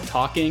a lot of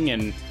talking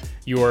and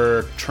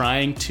you're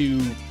trying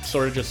to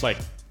sort of just like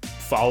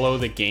follow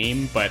the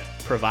game, but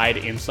provide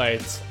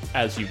insights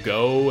as you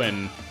go.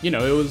 And,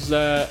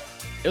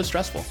 it was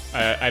stressful.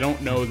 I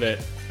don't know that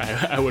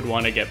I would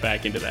want to get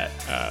back into that.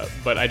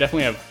 But I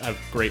definitely have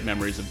great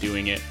memories of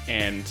doing it.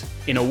 And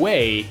in a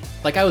way,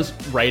 like I was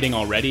writing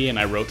already and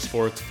I wrote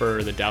sports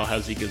for the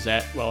Dalhousie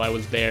Gazette while I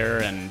was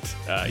there. And,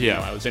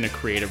 I was in a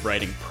creative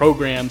writing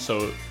program.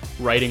 So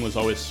writing was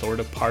always sort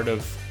of part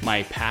of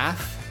my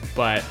path.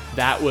 But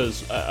that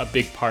was a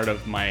big part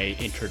of my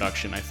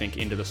introduction, I think,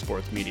 into the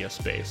sports media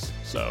space.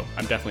 So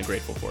I'm definitely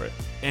grateful for it.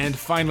 And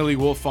finally,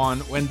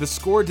 Wolfond, when The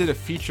Score did a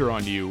feature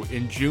on you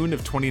in June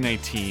of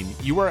 2019,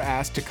 you were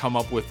asked to come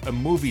up with a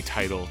movie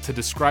title to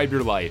describe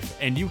your life,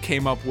 and you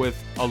came up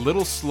with A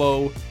Little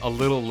Slow, A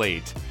Little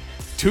Late.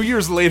 2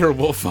 years later,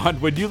 Wolfond,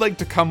 would you like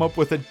to come up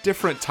with a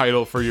different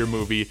title for your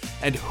movie,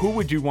 and who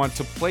would you want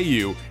to play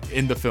you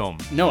in the film?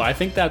 No, I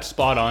think that's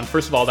spot on.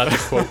 First of all, that's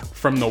a quote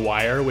from The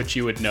Wire, which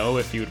you would know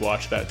if you would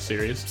watch that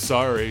series.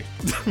 Sorry.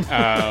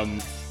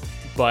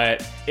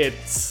 But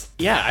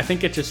I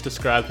think it just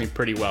describes me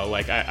pretty well.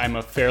 Like I'm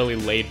a fairly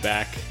laid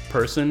back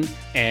person,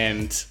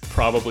 and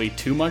probably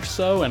too much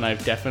so, and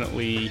I've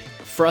definitely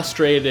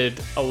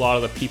frustrated a lot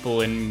of the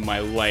people in my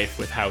life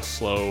with how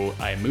slow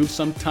I move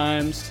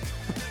sometimes.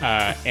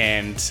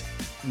 And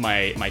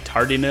my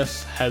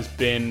tardiness has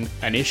been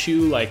an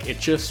issue. Like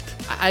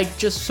I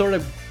just sort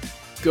of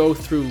go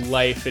through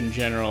life in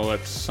general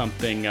at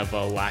something of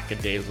a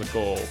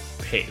lackadaisical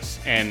pace.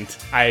 And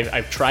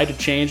I've tried to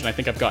change, and I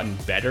think I've gotten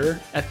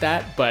better at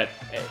that, but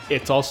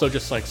it's also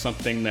just like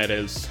something that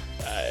is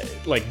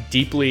like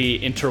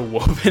deeply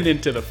interwoven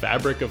into the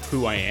fabric of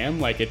who I am.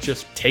 Like it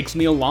just takes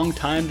me a long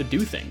time to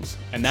do things,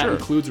 and that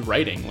includes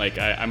writing. Like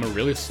I'm a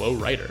really slow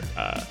writer.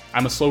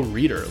 I'm a slow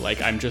reader.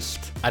 Like I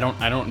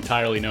don't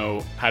entirely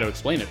know how to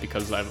explain it,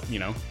 because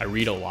I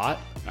read a lot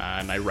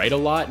and I write a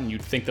lot, and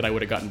you'd think that I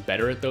would have gotten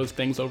better at those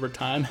things over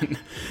time. And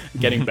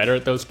getting better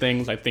at those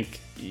things, I think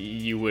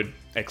you would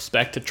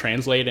expect to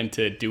translate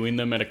into doing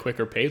them at a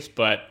quicker pace,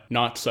 but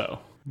not so.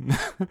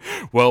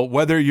 Well,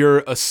 whether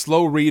you're a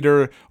slow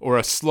reader or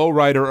a slow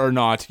writer or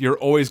not, you're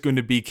always going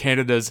to be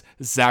Canada's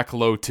Zach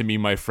Lowe to me,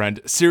 my friend.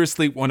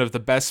 Seriously, one of the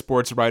best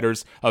sports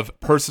writers I've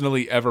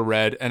personally ever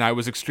read, and I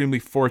was extremely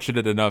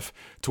fortunate enough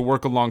to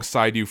work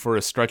alongside you for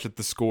a stretch at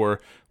The Score.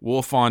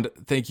 Wolfond,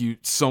 thank you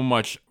so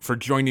much for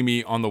joining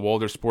me on the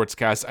Walder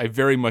Sportscast. I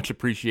very much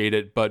appreciate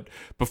it. But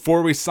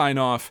before we sign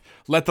off,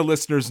 let the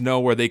listeners know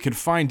where they can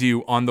find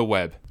you on the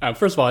web.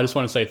 First of all, I just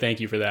want to say thank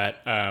you for that.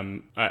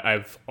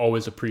 I've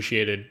always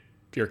appreciated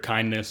your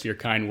kindness, your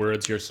kind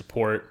words, your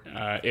support.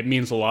 It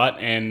means a lot,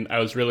 and I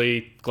was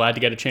really glad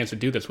to get a chance to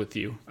do this with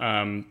you.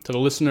 To the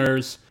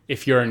listeners,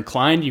 if you're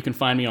inclined, you can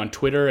find me on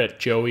Twitter at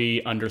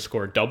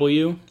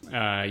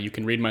Joey_W. You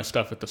can read my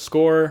stuff at The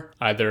Score,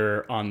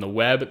 either on the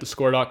web at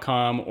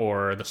thescore.com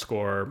or the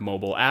Score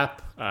mobile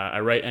app. I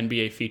write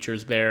NBA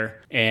features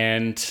there.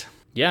 And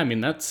yeah, I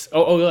mean, that's...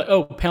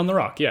 Oh, Pound the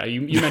Rock. Yeah,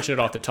 you mentioned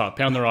it off the top.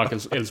 Pound the Rock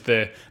is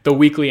the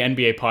weekly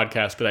NBA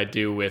podcast that I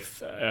do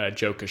with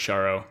Joe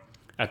Cacharo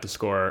at The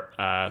Score.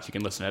 So you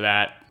can listen to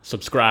that,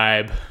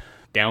 subscribe,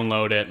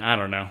 download it. I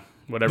don't know.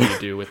 Whatever you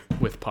do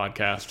with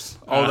podcasts.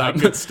 All that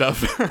good stuff.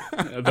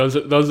 Those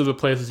are the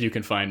places you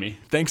can find me.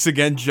 Thanks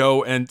again,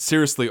 Joe, and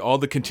seriously, all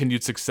the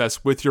continued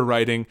success with your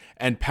writing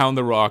and Pound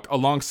the Rock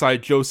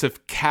alongside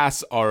Joseph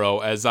Cassaro,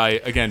 as I,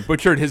 again,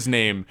 butchered his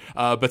name,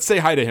 but say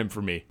hi to him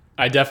for me.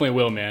 I definitely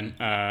will, man.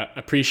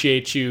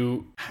 Appreciate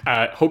you.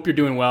 Hope you're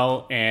doing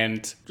well,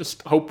 and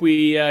just hope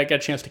we get a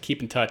chance to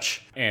keep in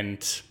touch,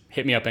 and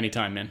hit me up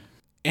anytime, man.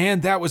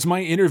 And that was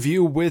my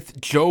interview with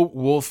Joe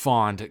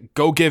Wolfond.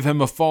 Go give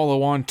him a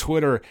follow on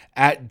Twitter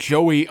at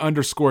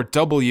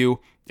Joey_W.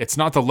 It's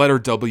not the letter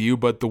W,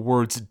 but the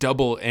words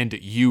double and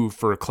U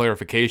for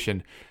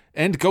clarification.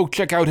 And go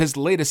check out his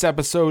latest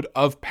episode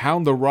of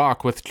Pound the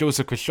Rock with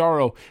Joseph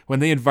Cacharo when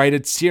they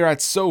invited Sirat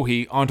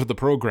Sohi onto the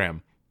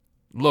program.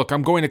 Look,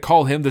 I'm going to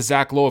call him the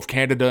Zach Lowe of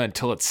Canada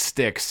until it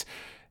sticks.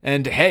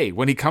 And hey,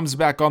 when he comes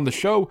back on the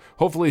show,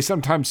 hopefully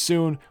sometime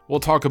soon, we'll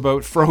talk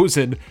about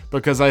Frozen,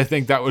 because I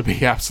think that would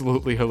be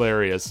absolutely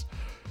hilarious.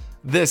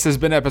 This has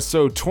been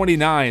episode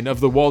 29 of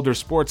the Walder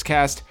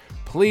Sportscast.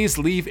 Please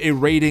leave a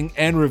rating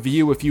and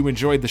review if you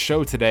enjoyed the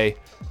show today.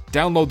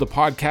 Download the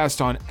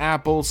podcast on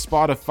Apple,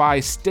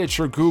 Spotify,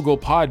 Stitcher, Google,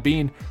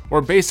 Podbean,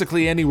 or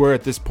basically anywhere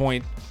at this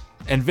point.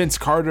 And Vince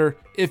Carter,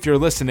 if you're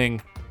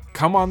listening,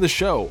 come on the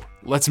show.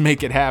 Let's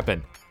make it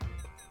happen.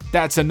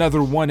 That's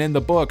another one in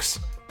the books.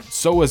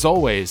 So as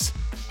always,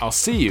 I'll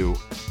see you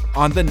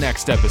on the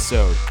next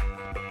episode.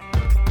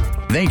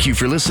 Thank you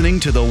for listening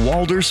to the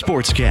Walder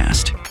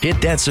Sportscast.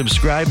 Hit that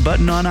subscribe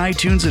button on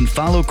iTunes and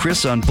follow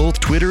Chris on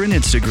both Twitter and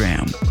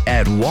Instagram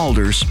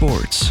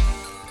 @WalderSports.